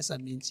係喺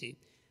神面前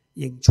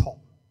認錯，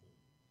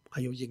係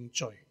要認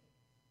罪。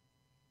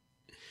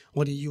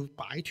我哋要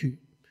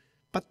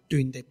不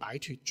斷地擺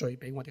脫罪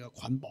俾我哋嘅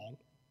捆綁，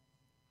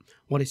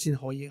我哋先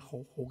可以好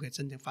好嘅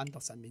真正翻到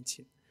神面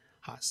前，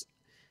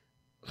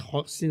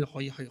先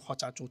可以去學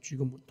習做主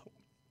嘅門徒。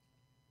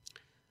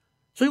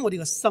所以我哋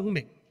嘅生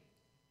命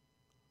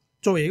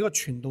作為一個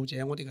傳道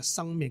者，我哋嘅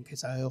生命其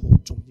實係好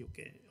重要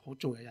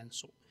嘅因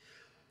素。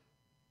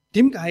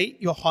點解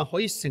約翰可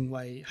以成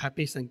為係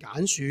被神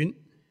揀選，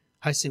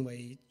係成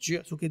為主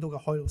耶穌基督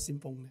嘅開路先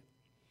鋒呢？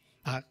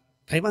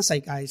睇翻世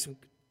界上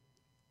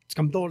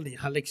咁多年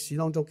喺歷史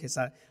當中，其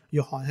實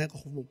約翰係一個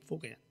好蒙福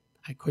嘅人，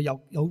係佢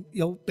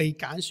有被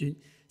揀選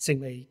成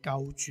為救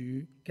主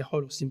嘅開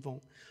路先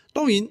鋒。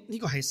當然呢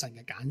個係神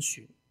嘅揀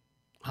選，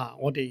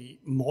我哋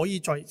唔可以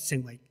再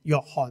成為約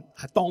翰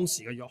係當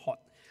時嘅約翰。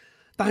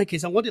但係其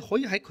實我哋可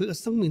以喺佢嘅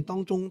生命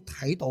當中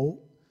睇到，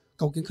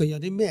究竟佢有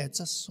啲咩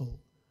質素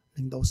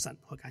令到神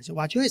去揀選，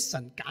或者係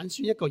神揀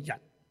選一個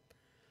人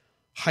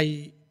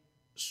係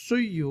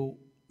需要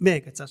咩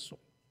嘅質素？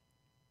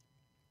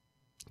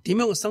點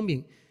樣嘅生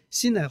命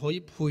先係可以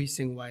配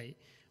成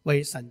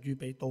為神預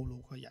備道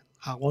路嘅人？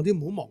我哋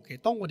唔好忘記，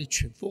當我哋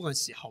傳福音嘅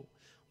時候，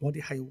我哋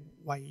係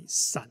為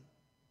神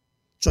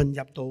進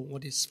入到我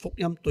哋福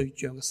音對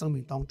象嘅生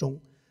命當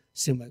中，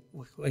成為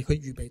佢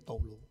預備道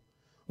路。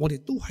我哋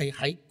都係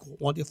喺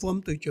我哋福音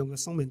對象嘅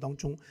生命當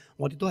中，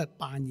我哋都係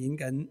扮演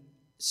緊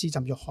施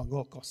浸約翰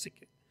嗰個角色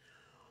嘅。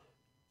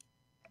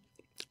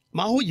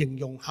馬可形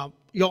容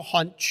約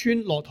翰穿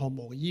駱駝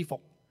毛嘅衣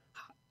服，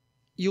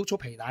腰束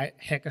皮帶，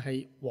吃嘅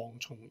係蝗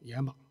蟲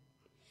野蜜。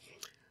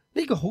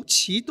呢個好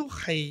似都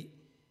係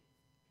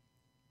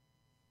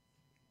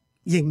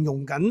形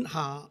容緊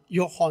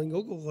約翰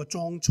嗰個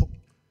裝束，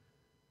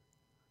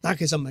但係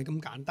其實唔係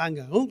咁簡單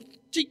嘅。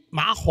即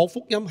馬可福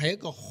音係一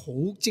個好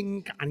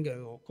精簡嘅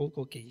嗰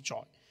個記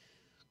載，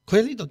佢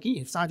喺呢度竟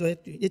然嘥咗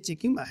一節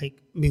經文係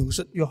描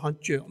述約翰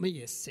着乜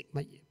嘢食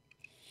乜嘢。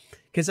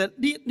其實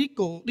呢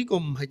個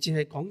唔係淨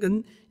係講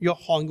緊約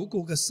翰嗰個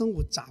嘅生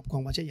活習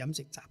慣或者飲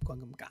食習慣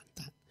咁簡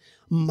單，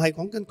唔係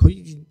講緊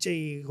佢即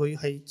係佢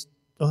係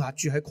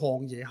住喺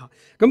曠野嚇。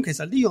咁其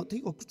實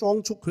呢個裝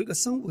束佢嘅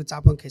生活習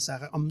慣其實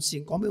係暗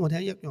示講俾我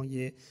聽一樣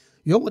嘢。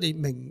如果我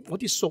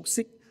哋熟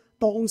悉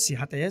當時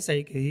係第一世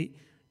紀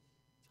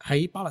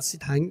喺巴勒斯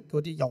坦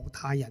嗰啲猶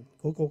太人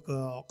嗰個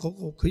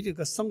佢哋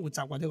嘅生活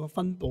習慣呢個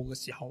分佈嘅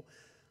時候，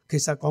其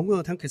實講俾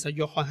我聽，其實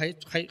約翰係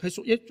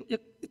屬於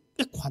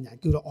一群人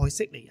叫做愛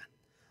色尼人。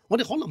我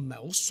哋可能唔係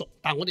好熟，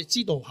但我哋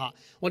知道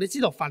我哋知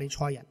道法利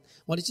賽人，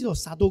我哋知道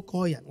撒都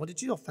該人，我哋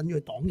知道奮銳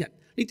黨人，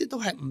呢啲都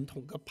係唔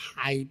同嘅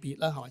派別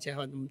啦，或者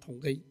係唔同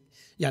嘅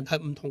人，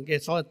係唔同嘅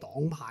所謂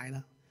黨派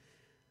啦。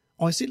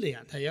愛色尼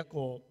人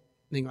係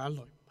另外一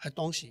類，係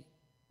當時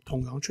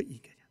同樣出現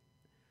嘅人，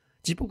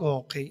只不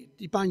過佢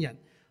呢班人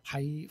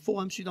喺福音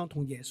書當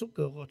同耶穌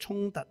嘅個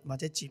衝突或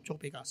者接觸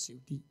比較少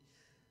啲。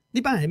呢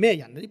班人係咩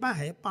人？呢班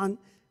係一班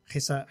其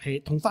實係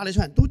同法利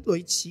賽人都類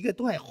似嘅，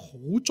都係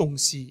好重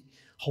視、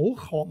好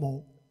渴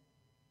慕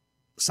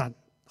神、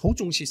好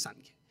重視神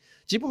嘅。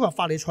只不過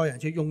法利賽人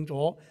就用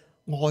咗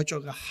外在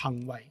嘅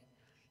行為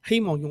希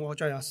望用外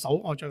在嘅手、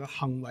外在嘅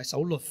行為、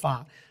守律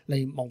法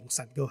嚟蒙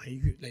神嘅喜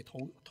悅，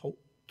嚟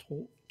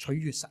取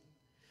悅神。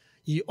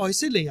而愛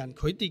色尼人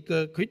佢哋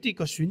嘅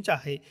選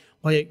擇係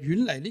我哋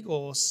遠離呢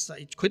個世，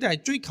佢哋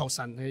係追求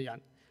神嘅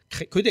人，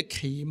佢哋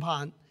期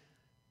盼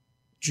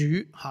主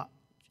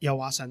又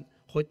話神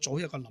去早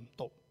一個臨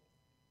到。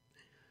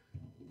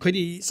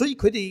所以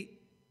佢哋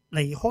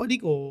離開呢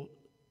個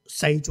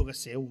世俗嘅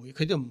社會，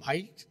佢唔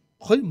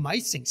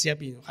喺城市入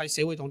邊，喺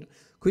社會當中，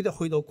佢哋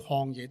去到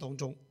曠野當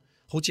中，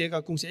好似一間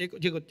公司一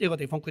個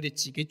地方，佢哋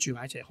自己住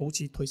埋一齊，好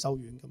似退休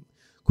院咁。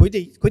佢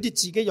哋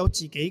自己有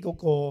自己嗰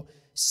個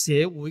社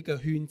會嘅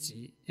圈子，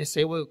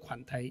社會嘅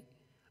群體，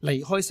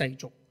離開世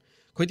俗，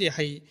佢哋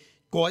係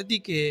過一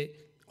啲嘅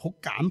好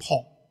簡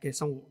樸嘅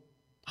生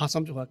活，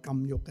甚至係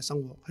禁欲嘅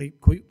生活。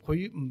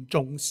佢唔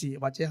重視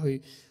或者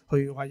去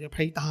或者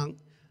披擔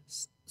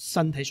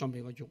身體上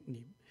面嘅慾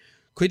念。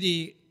佢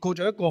哋過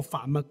咗一個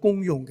凡物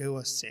公用嘅一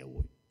個社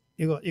會，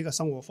一個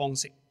生活方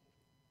式。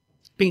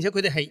並且佢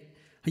哋係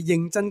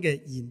認真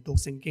嘅研讀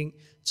聖經、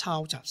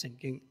抄襲聖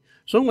經。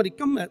所以我哋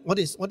今日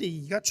我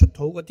哋而家出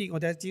土嗰啲，我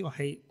哋知道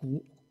係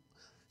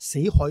死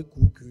海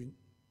古卷，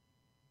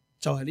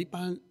就係呢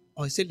班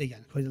愛色尼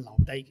人佢哋留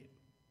低嘅。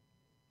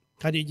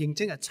佢哋認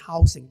真係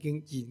抄聖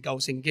經、研究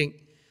聖經，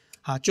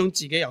將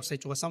自己由世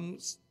俗嘅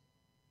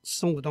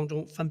生活當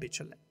中分別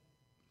出嚟。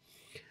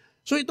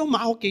所以當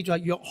馬可記載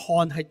約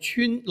翰係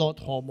穿駱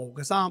駝毛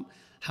嘅衫，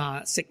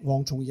食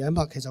蝗蟲野蜜，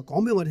其實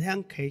講俾我哋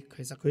聽，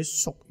其實佢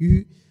屬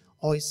於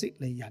愛色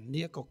尼人呢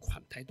一個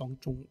群體當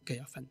中嘅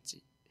一份子。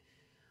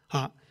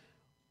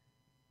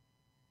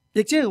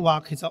亦即係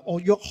話，其實我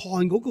約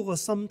翰嗰個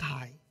心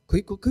態，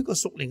佢個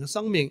屬靈嘅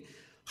生命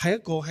係一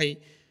個係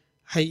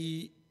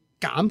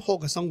簡樸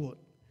嘅生活，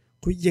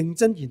佢認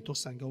真研讀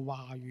神嘅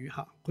話語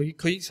嚇，佢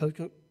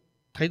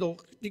睇到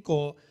呢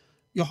個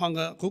約翰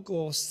嘅嗰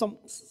個心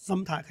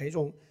態係一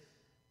種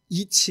熱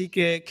切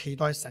嘅期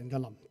待神嘅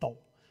臨到，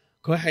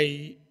佢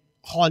係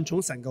看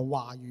重神嘅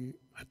話語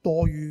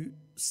多於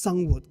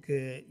生活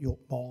嘅慾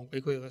望，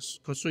俾佢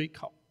嘅需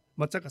求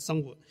物質嘅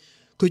生活。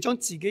佢將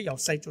自己由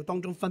世俗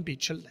當中分別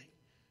出嚟，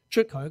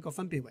追求一個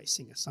分別為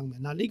善嘅生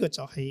命。呢個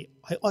就係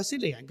喺愛色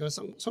尼人嘅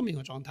生命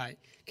嘅狀態，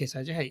其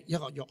實即係一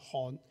個約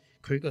翰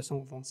佢嘅生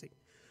活方式。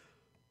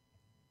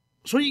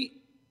所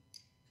以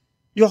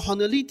約翰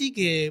嘅呢啲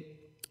嘅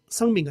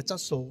生命嘅質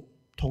素，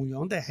同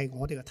樣都係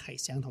我哋嘅提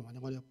醒同埋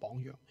我哋嘅榜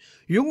樣。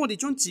如果我哋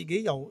將自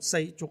己由世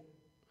俗，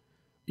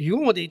如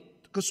果我哋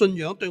個信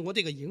仰對我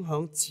哋嘅影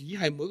響只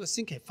係每個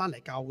星期翻嚟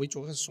教會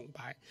做一個崇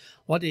拜，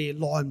我哋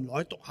耐唔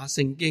耐讀下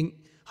聖經，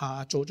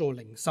做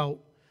靈修，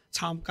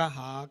參加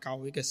下教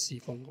會嘅侍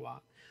奉嘅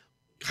話，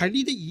喺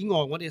呢啲以外，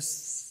我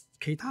哋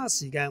其他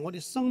時間，我哋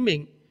生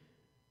命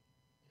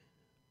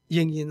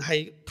仍然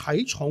係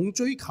睇重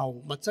追求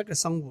物質嘅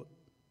生活，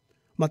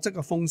物質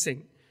嘅豐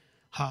盛，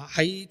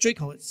喺追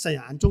求世人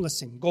眼中嘅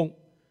成功，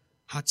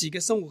自己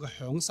生活嘅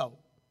享受，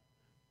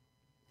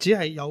只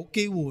係有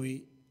機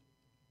會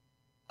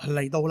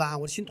嚟到啦，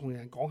我先同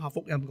人講下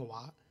福音嘅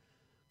話，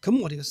咁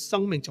我哋嘅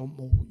生命就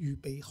冇預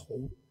備好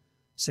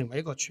成為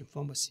一個傳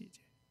福音嘅使者，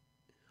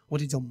我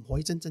哋就唔可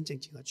以真正嘅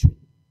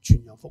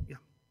傳揚福音。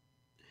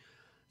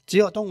只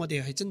有當我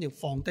哋係真正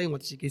放低我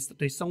自己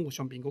對生活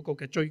上邊嗰個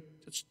嘅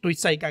對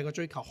世界嘅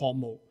追求項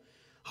目，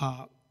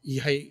而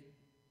係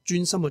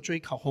專心去追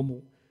求項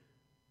目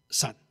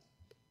神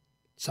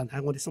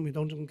喺我哋生命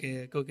當中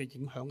嘅嗰個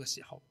影響嘅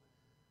時候，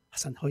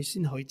神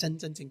先可以真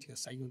正嘅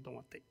使用到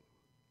我哋。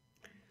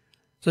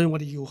所以我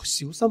哋要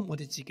小心我哋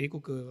自己嗰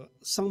個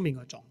生命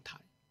嘅狀態，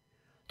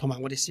同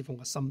埋我哋侍奉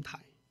嘅心態。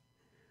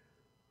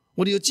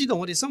我哋要知道，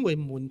我哋身為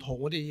門徒，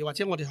或者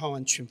我哋向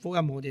人傳福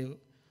音，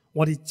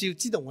我哋只要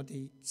知道我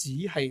哋只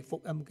係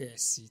福音嘅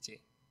使者。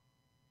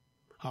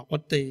我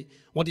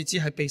哋只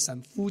係被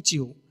神呼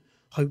召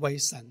去為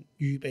神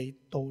預備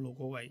道路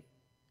嗰位。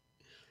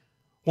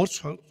我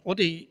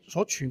哋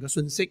所傳嘅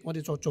信息，我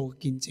哋所做嘅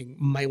見證，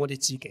唔係我哋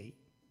自己，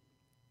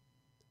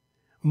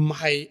唔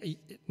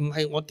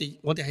係我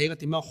哋係一個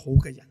點樣好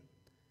嘅人，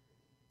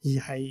而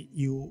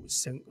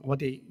係我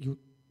哋要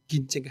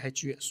見證嘅係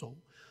主耶穌。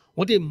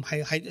我哋唔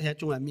係喺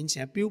眾人面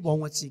前係標榜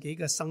我自己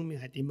嘅生命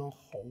係點樣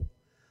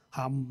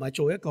好，唔係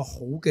做一個好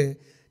嘅，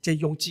就係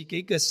用自己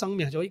嘅生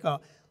命做一個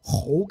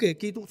好嘅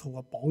基督徒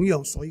嘅榜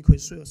樣，所以佢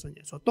需要信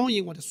耶穌。當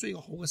然我哋需要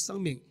好嘅生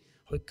命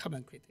去吸引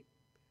佢哋，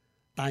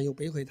但係要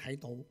俾佢睇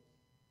到，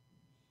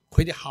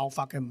佢哋效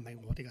法嘅唔係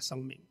我哋嘅生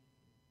命，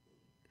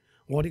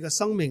我哋嘅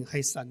生命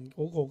係神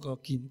嗰個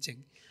嘅見證，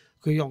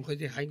佢讓佢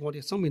哋喺我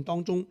哋生命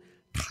當中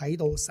睇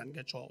到神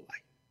嘅作為，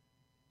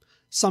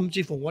甚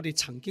至乎我哋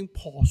曾經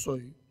破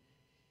碎，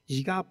而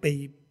家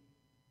被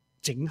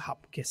整合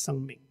嘅生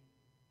命，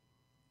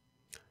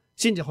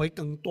先至可以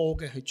更多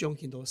嘅去彰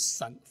顯到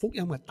神福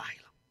音嘅大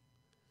能。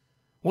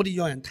我哋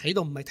讓人睇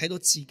到，唔係睇到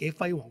自己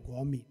輝煌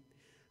嗰一面，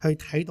係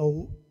睇到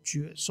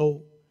主耶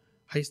穌，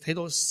係睇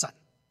到神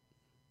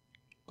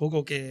嗰個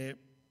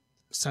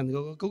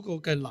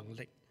嘅能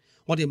力。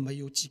我哋唔係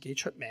要自己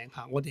出名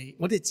吓，我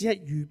哋只係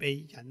預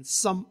備人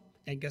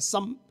嘅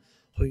心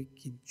去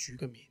見主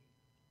嘅面，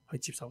去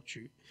接受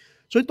主。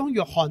所以當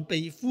約翰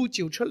被呼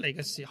召出嚟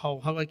嘅時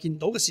候，係咪見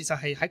到嘅事實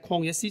係喺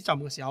曠野施浸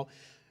嘅時候，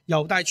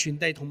猶大全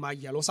地同埋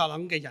耶路撒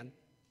冷嘅人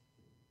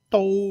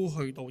都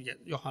去到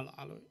約翰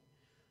那裏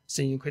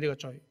承認佢哋嘅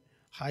罪，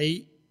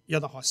喺約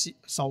旦河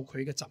受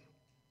佢嘅浸。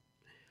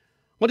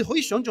我哋可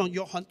以想象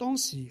約翰當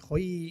時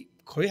佢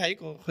係一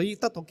個可以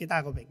得到幾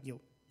大嘅榮耀，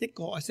一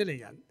個以色列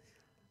人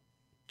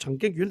曾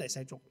經遠離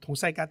世俗，同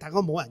世界大家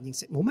冇乜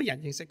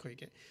人認識佢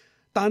嘅，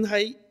但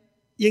係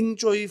認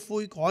罪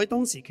悔改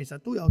當時其實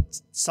都有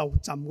受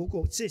浸嗰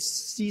個即係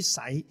施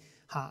洗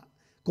嚇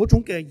嗰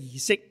種嘅儀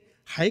式，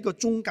係一個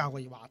宗教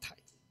嘅話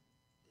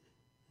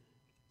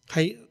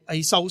題，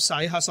係受洗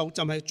嚇受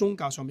浸係宗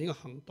教上面嘅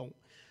行動，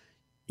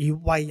而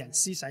為人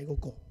施洗嗰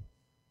個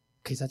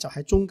其實就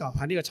喺宗教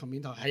喺呢個層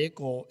面度係一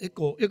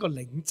個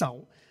領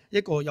袖，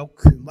一個有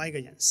權威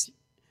嘅人士。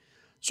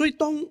所以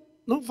當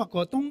發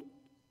覺當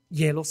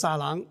耶路撒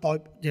冷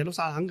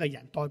嘅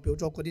人代表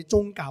咗嗰啲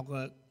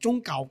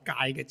宗教界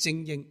嘅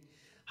精英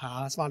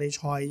嚇，法利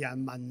賽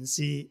人、文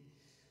士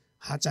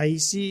嚇、祭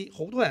司，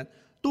好多人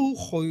都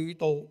去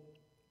到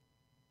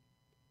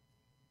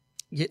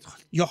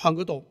約翰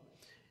嗰度，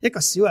一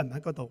個小人物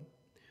嗰度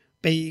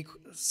被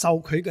受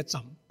佢嘅浸。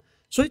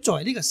所以作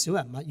為呢個小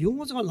人物，如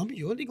果我諗，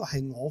如果呢個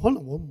係我，可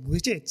能我唔會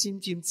即係沾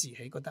沾自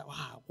喜，覺得哇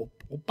好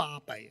巴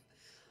閉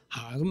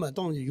嚇咁啊！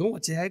當然，如果我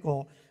只係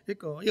一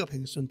個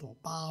平信徒，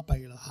巴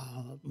閉啦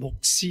嚇，牧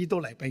師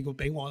都嚟俾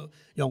我，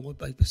讓我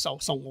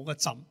受我嘅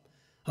浸，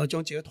去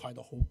將自己抬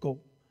到好高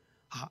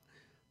嚇。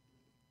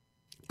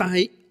但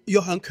係約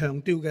翰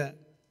強調嘅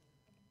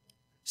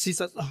事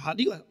實嚇，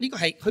呢個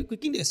係佢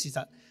經歷嘅事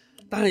實。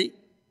但係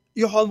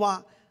約翰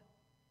話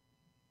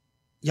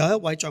有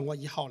一位在我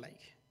以後嚟，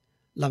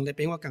能力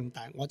比我更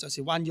大，我就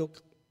是彎腰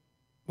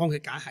幫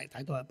佢解鞋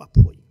帶都係不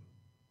配。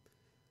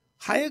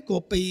喺一個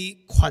被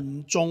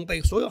群眾、被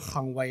所有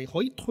行為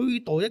可以推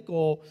到一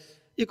個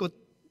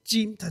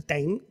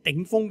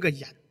頂峰嘅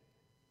人，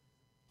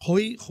可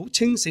以好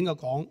清醒嘅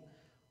講，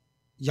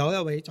有一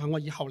位在我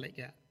以後嚟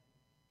嘅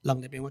能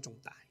力比我仲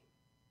大，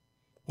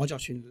我就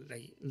算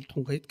嚟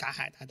同佢解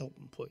鞋帶都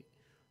唔配。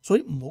所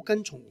以唔好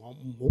跟從我，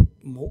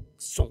唔好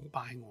崇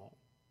拜我，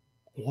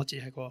我只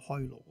係個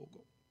開路嗰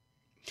個。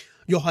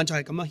約翰就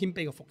係咁樣謙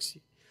卑嘅服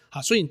侍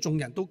嚇，雖然眾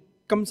人都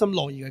甘心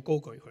樂意嘅高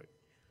舉佢，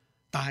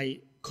但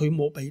係佢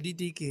冇俾呢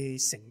啲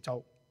嘅成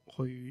就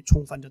去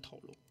沖昏咗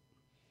頭腦。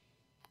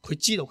佢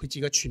知道佢自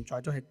己嘅存在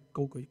都係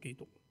高舉基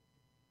督，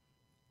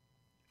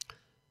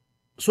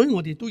所以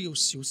我哋都要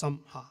小心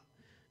嚇，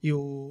要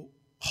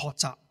學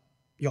習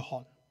約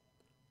翰，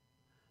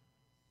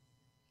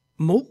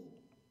唔好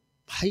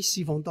喺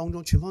侍奉當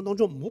中、傳福音當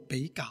中唔好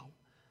比較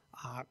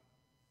啊！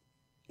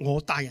我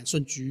大人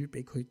信主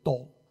比佢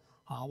多。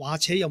或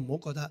者又唔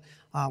好覺得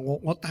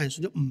我大人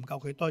信咗唔夠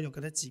佢多，又覺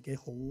得自己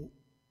好唔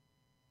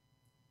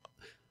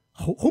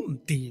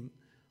掂，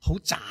好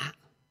渣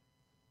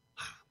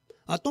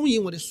當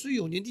然我哋需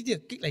要呢啲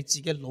係激勵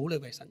自己努力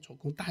為神做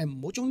工，但係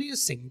唔好將呢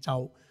啲成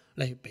就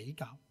嚟比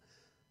較。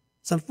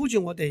神呼召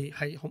我哋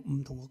係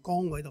唔同嘅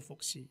崗位度服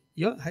侍，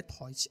有人喺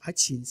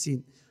前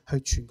線去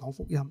傳講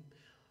福音，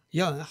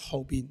有人喺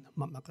後邊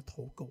默默嘅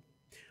禱告。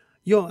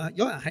有人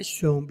喺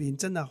上邊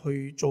真係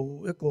去做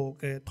一個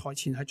嘅台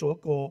前係做一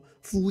個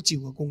呼召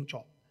嘅工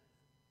作，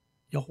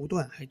有好多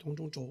人喺當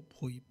中做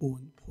陪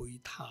伴、陪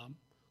談、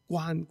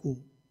關顧、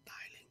帶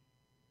領。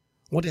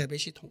我哋係彼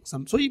此同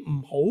心，所以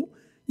唔好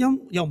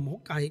又唔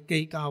好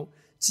計較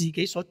自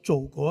己所做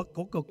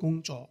嗰個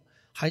工作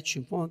喺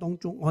傳福音當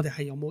中，我哋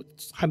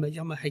係咪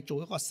因為係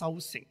做一個收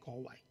成嗰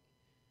位？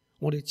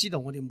我哋知道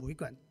我哋每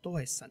個人都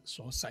係神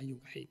所使用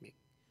嘅器皿，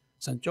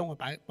神將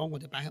幫我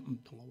哋擺喺唔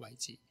同嘅位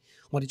置。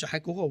我哋就喺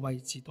嗰個位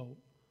置度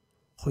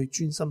去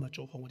專心去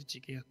做好我哋自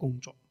己嘅工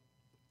作。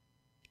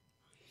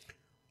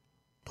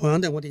同樣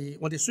地，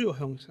我哋需要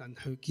向人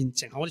去見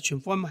證。我哋傳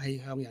福音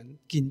係向人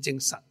見證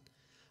神，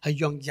係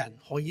讓人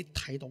可以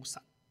睇到神。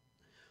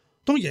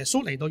當耶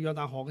穌嚟到約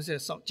旦河嘅時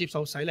候，接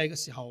受洗禮嘅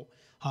時候，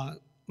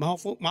馬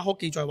可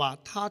記載話，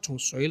他從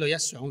水裏一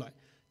上來，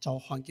就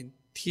看見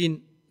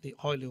天裂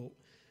開了，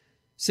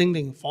聖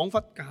靈仿佛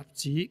鴿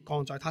子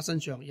降在他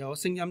身上，又有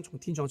聲音從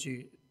天上說：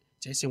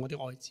這是我的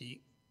愛子，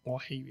我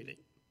喜悅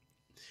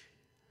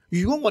你。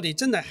如果我哋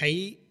真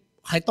係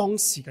喺當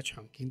時嘅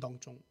場景當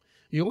中，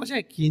如果我真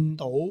係見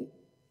到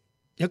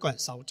一個人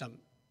受浸，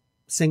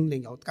聖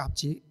靈由鴿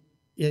子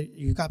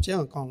如鴿子一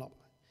樣降落，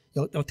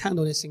又聽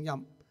到你聲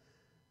音，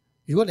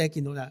如果你係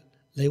見到嘅，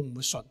你會唔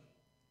會信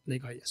呢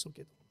個係耶穌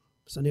基督，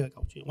信呢個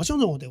救主？我相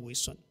信我哋會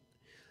信，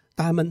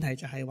但係問題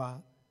就係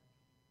話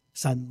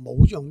神冇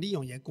讓呢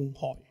樣嘢公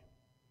開。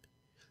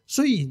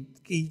雖然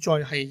記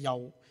載係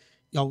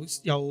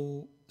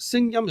由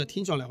聲音由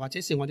天上嚟，或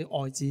者是我的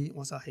愛子，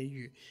我就喜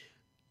悅，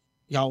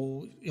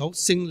有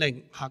聖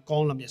靈降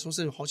臨耶穌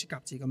身上，好似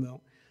鴿子咁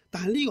樣。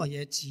但係呢個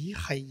嘢只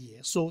係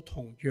耶穌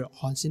同約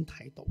翰先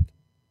睇到，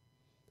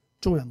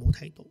眾人冇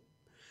睇到。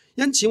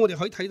因此我哋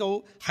可以睇到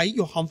喺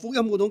約翰福音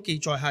嗰種記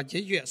載下，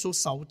喺耶穌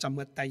受浸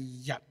嘅第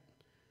二日，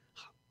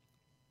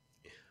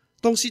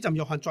當施浸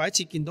約翰再一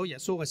次見到耶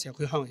穌嘅時候，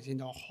佢向人先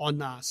就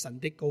看啊，神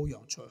的羔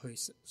羊除去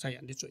世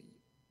人的罪。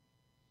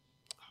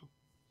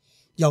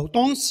由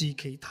當時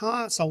其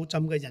他受浸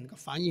嘅人嘅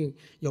反應，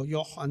由約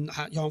翰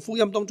福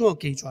音當中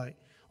嘅記載，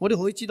我哋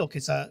可以知道其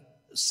實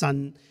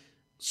神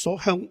所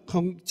向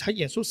喺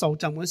耶穌受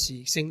浸嗰時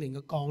聖靈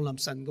嘅降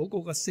臨，神嗰個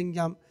嘅聲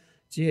音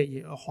只係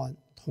約翰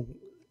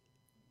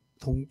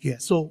同耶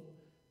穌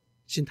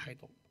先睇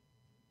到。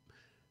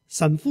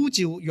神呼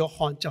召約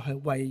翰就係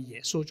為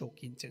耶穌做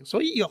見證，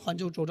所以約翰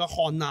就做咗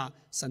看啊，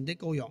神的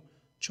羔羊，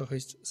除去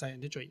世人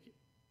的罪孽。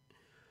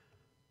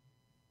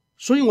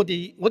所以我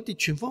哋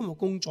傳福音嘅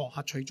工作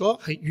除咗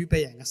係預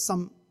備人嘅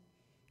心，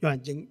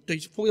讓人對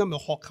福音有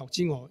渴求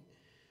之外，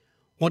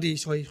我哋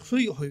係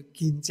需要去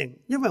見證，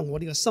因為我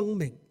哋嘅生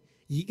命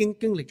已經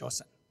經歷咗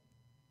神，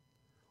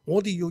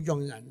我哋要讓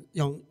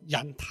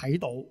人睇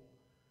到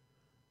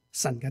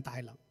神嘅大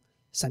能、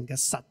神嘅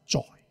實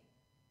在、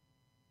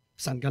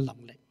神嘅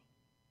能力，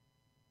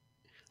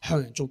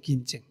向人做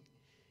見證，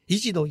以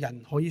致到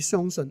人可以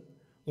相信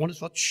我哋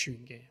所傳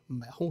嘅唔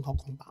係空口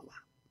講白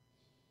話，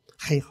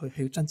係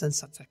去真真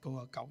實實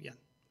嗰個救恩。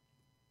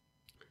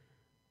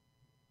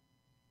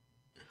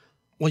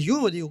如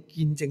果我哋要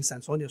見證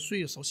神，所以需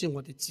要首先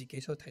我哋自己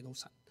需要睇到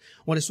神，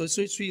我哋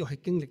需要係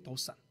經歷到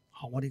神，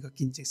我哋嘅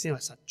見證先係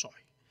實在。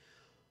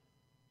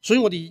所以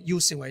我哋要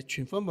成為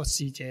傳福音嘅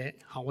使者，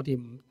我哋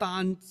唔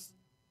單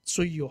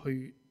需要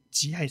去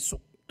只係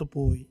熟到背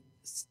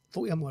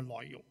福音嘅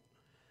內容，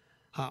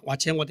或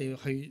者我哋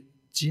去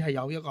只係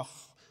有一個好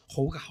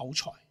嘅口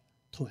才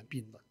同人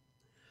辯論。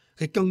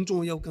佢更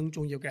重要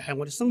嘅係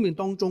我哋生命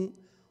當中，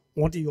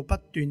我哋要不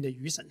斷地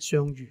與神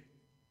相遇，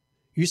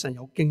與神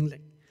有經歷。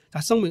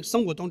但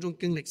生活當中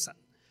經歷神，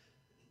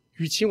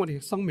如此我哋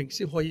嘅生命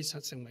先可以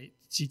成為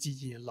自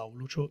然流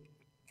露出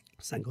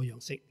神個樣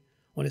式，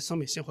我哋生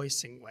命先可以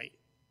成為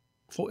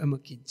福音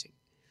嘅見證。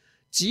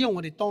只有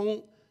我哋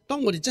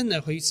當我哋真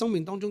係去生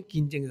命當中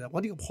見證嘅時候，我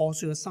呢個破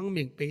碎嘅生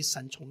命被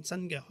神重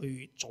新嘅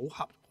去組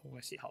合過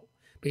嘅時候，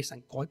被神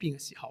改變嘅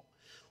時候，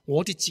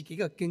我哋自己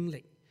嘅經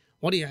歷，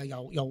我哋係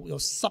由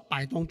失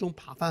敗當中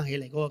爬翻起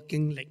嚟嗰個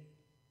經歷，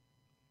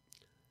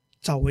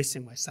就會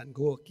成為神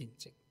嗰個見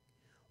證。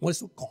我哋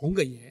所講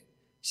嘅嘢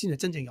先係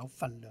真正有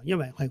分量，因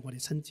為係我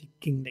哋親自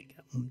經歷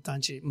嘅，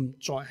唔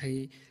再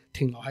係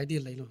停留喺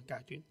啲理論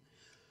階段。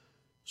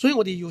所以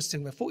我哋要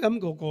成為福音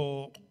嗰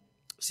個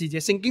使者。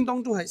聖經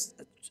當中喺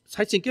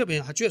聖經入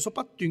邊係主耶穌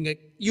不斷嘅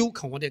要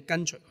求我哋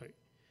跟隨佢，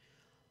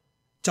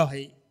就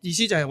係意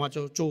思就係話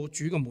做主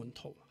嘅門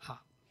徒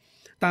吓。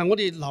但係我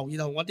哋留意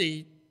到，我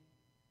哋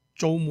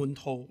做門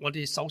徒，我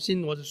哋首先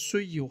我哋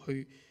需要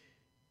去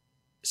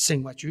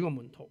成為主嘅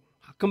門徒。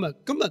今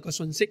日個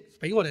信息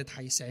俾我哋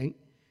提醒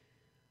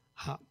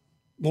吓，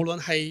無論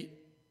係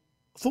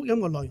福音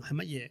嘅內容係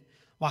乜嘢，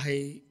或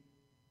係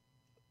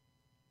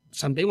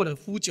神俾我哋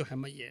呼召係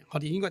乜嘢，我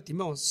哋應該點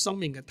樣生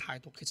命嘅態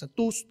度，其實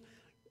都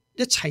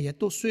一切嘢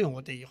都需要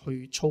我哋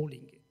去操練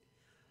嘅。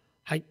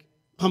係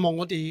盼望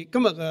我哋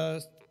今日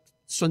嘅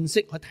信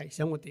息去提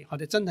醒我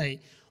哋真係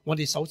我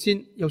哋首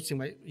先要成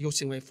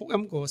為福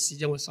音個使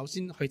者，我哋首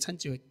先去親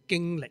自去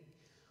經歷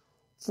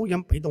福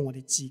音俾到我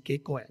哋自己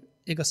個人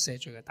一個赦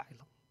罪嘅大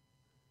能。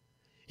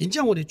然之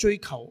後我哋追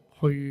求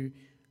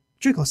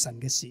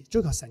神嘅事，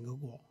追求神嘅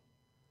國，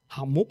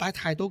唔好擺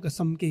太多嘅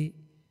心機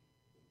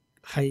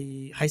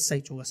係喺世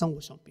俗嘅生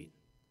活上邊，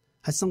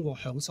喺生活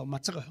享受物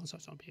質嘅享受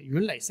上邊，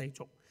遠離世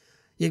俗，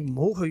亦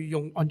唔好去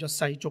按照世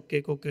俗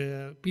嘅個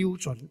嘅標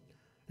準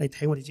嚟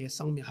睇我哋自己嘅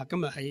生命。今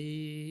日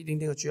喺丁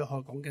丁嘅主日學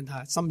講緊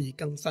下心意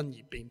更新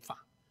而變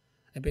化，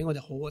係俾我哋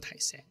好嘅提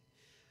醒，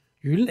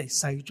遠離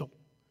世俗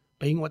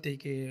俾我哋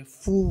嘅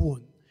呼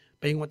喚，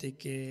俾我哋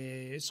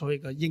嘅所謂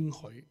嘅應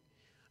許，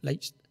你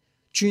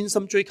專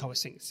心追求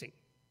成聖，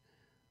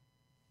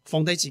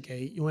放低自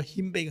己，用個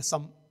謙卑嘅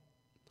心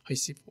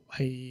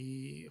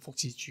去服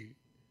侍主。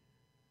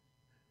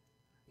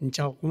然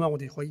之後咁樣，我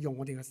哋可以用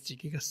我哋嘅自己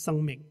嘅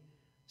生命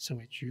成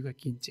為主嘅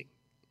見證。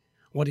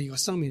我哋嘅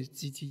生命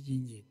自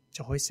然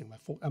就可以成為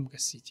福音嘅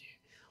使者，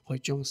可以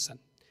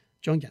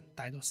將人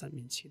帶到神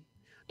面前。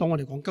當我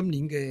哋講今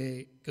年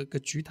嘅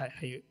主題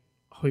係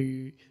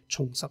去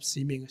重拾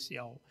使命嘅時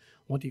候，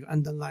我哋嘅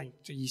underline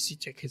嘅意思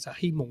就其實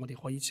希望我哋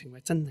可以成為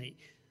真係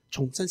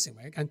重新成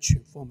為一間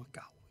全福音嘅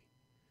教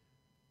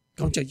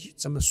會。咁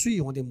就需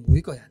要我哋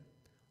每個人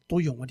都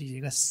用我哋自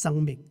己嘅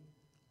生命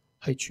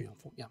去傳揚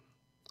福音。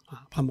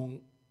盼望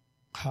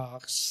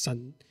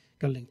神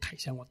嘅靈提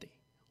醒我哋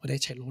一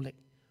齊努力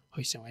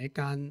去成為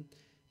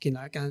建立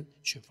一間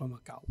全福音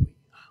嘅教會。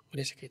我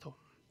哋一齊祈禱。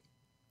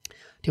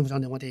天父上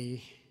帝，我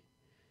哋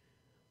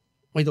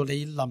為到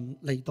你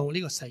嚟到呢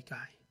個世界，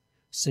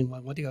成為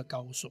我哋嘅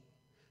救贖，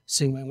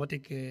成為我哋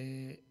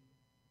嘅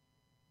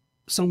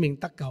生命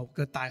得救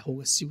嘅大好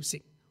嘅消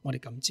息，我哋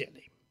感謝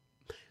你，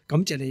感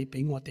謝你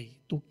俾我哋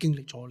都經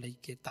歷咗你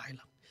嘅大能，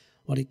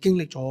我哋經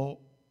歷咗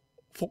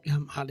福音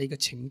下你嘅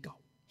拯救，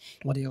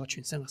我哋有個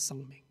全新嘅生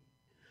命。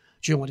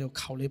主，我哋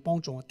求你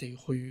幫助我哋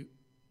去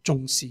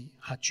重視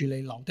主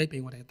你留低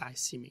俾我哋嘅大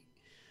使命，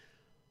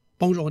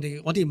幫助我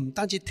哋唔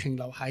單止停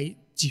留喺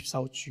接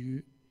受主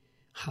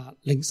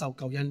領受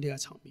救恩呢個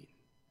層面。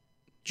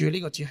主，呢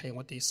個只係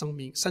我哋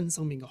新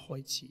生命嘅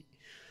開始。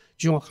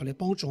主，我求你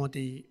幫助我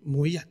哋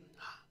每日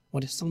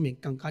我哋生命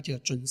更加之嘅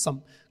進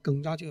深，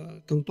更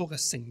多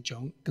嘅成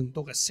長，更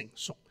多嘅成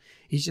熟，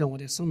以至到我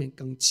哋生命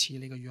更似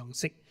你嘅樣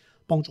式，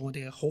幫助我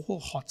哋好好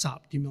學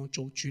習點樣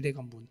做主你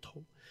嘅門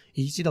徒，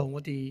以至到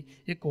我哋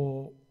一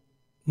個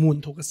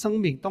門徒嘅生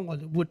命，當我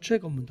哋活出一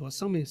個門徒嘅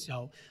生命嘅時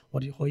候，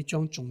我哋可以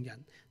將眾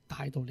人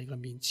帶到你嘅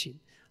面前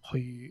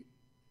去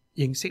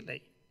認識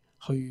你，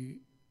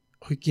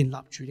去建立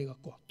住呢個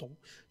國度。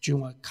主，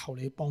我求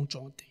你幫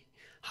助我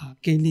哋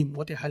紀念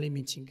我哋喺你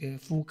面前嘅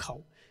呼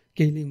求，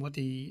紀念我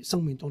哋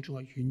生命當中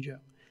嘅軟弱，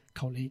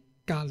求你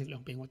加力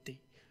量俾我哋，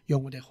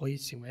讓我哋可以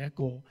成為一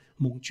個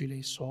蒙主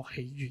你所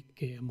喜悅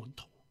嘅門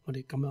徒。我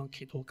哋咁樣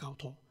祈禱交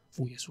託，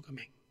奉耶穌嘅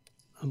名，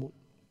阿門。